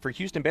Baylor for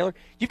Houston-Baylor.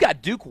 You've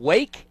got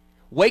Duke-Wake.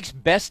 Wake's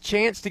best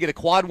chance to get a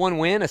quad 1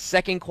 win, a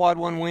second quad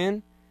 1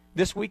 win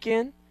this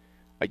weekend.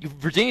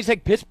 Virginia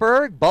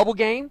Tech-Pittsburgh, bubble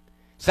game.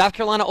 South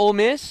Carolina-Ole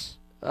Miss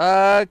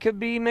could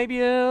be maybe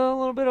a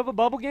little bit of a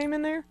bubble game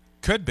in there.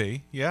 Could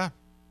be, yeah.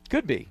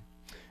 Could be.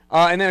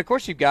 And then, of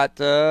course, you've got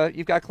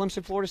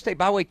Clemson, Florida State.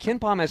 By the way, Ken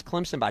Palm has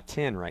Clemson by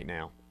 10 right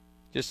now.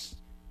 Just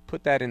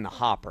put that in the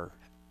hopper.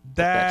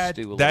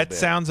 That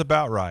sounds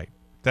about right.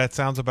 That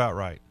sounds about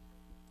right.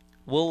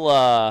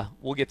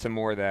 We'll get to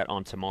more of that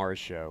on tomorrow's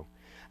show.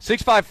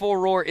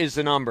 654-ROAR is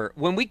the number.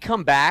 When we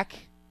come back,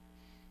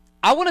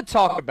 I want to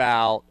talk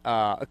about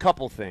a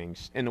couple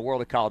things in the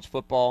world of college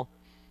football.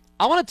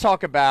 I want to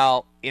talk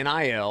about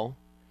NIL.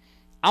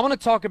 I want to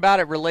talk about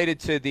it related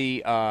to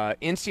the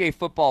NCAA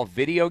football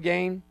video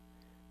game,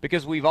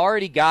 because we've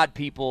already got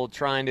people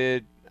trying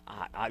to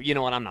you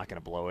know what, I'm not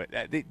going to blow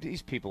it.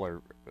 These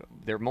people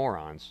they're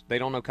morons. They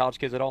don't know college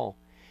kids at all.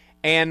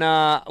 And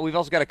we've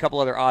also got a couple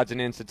other odds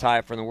and ends to tie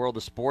up from the world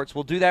of sports.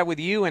 We'll do that with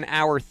you in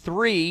hour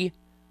 3.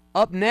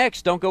 Up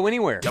next, don't go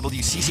anywhere.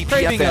 WCCP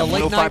Craving FM a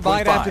late night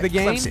bite 105.5, after the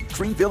game? Clemson,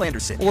 Greenville,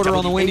 Anderson. Order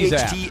on the Wendy's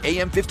app. WAHT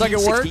AM Stuck at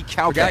work? 1560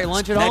 Cowpens. Forgot your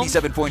lunch at home?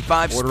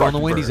 97.5 Order on the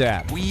Spartanburg. Wendy's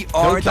app. We No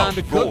are time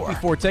the to cook roar.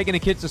 before taking the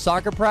kids to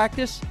soccer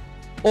practice?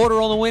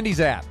 Order on the Wendy's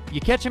app. You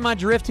catching my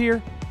drift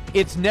here?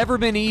 It's never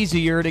been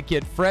easier to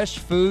get fresh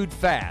food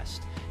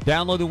fast.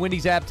 Download the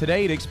Wendy's app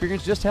today to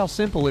experience just how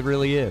simple it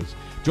really is.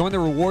 Join the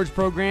rewards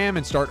program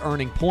and start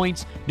earning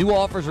points. New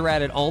offers are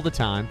added all the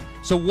time.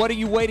 So what are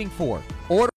you waiting for? Order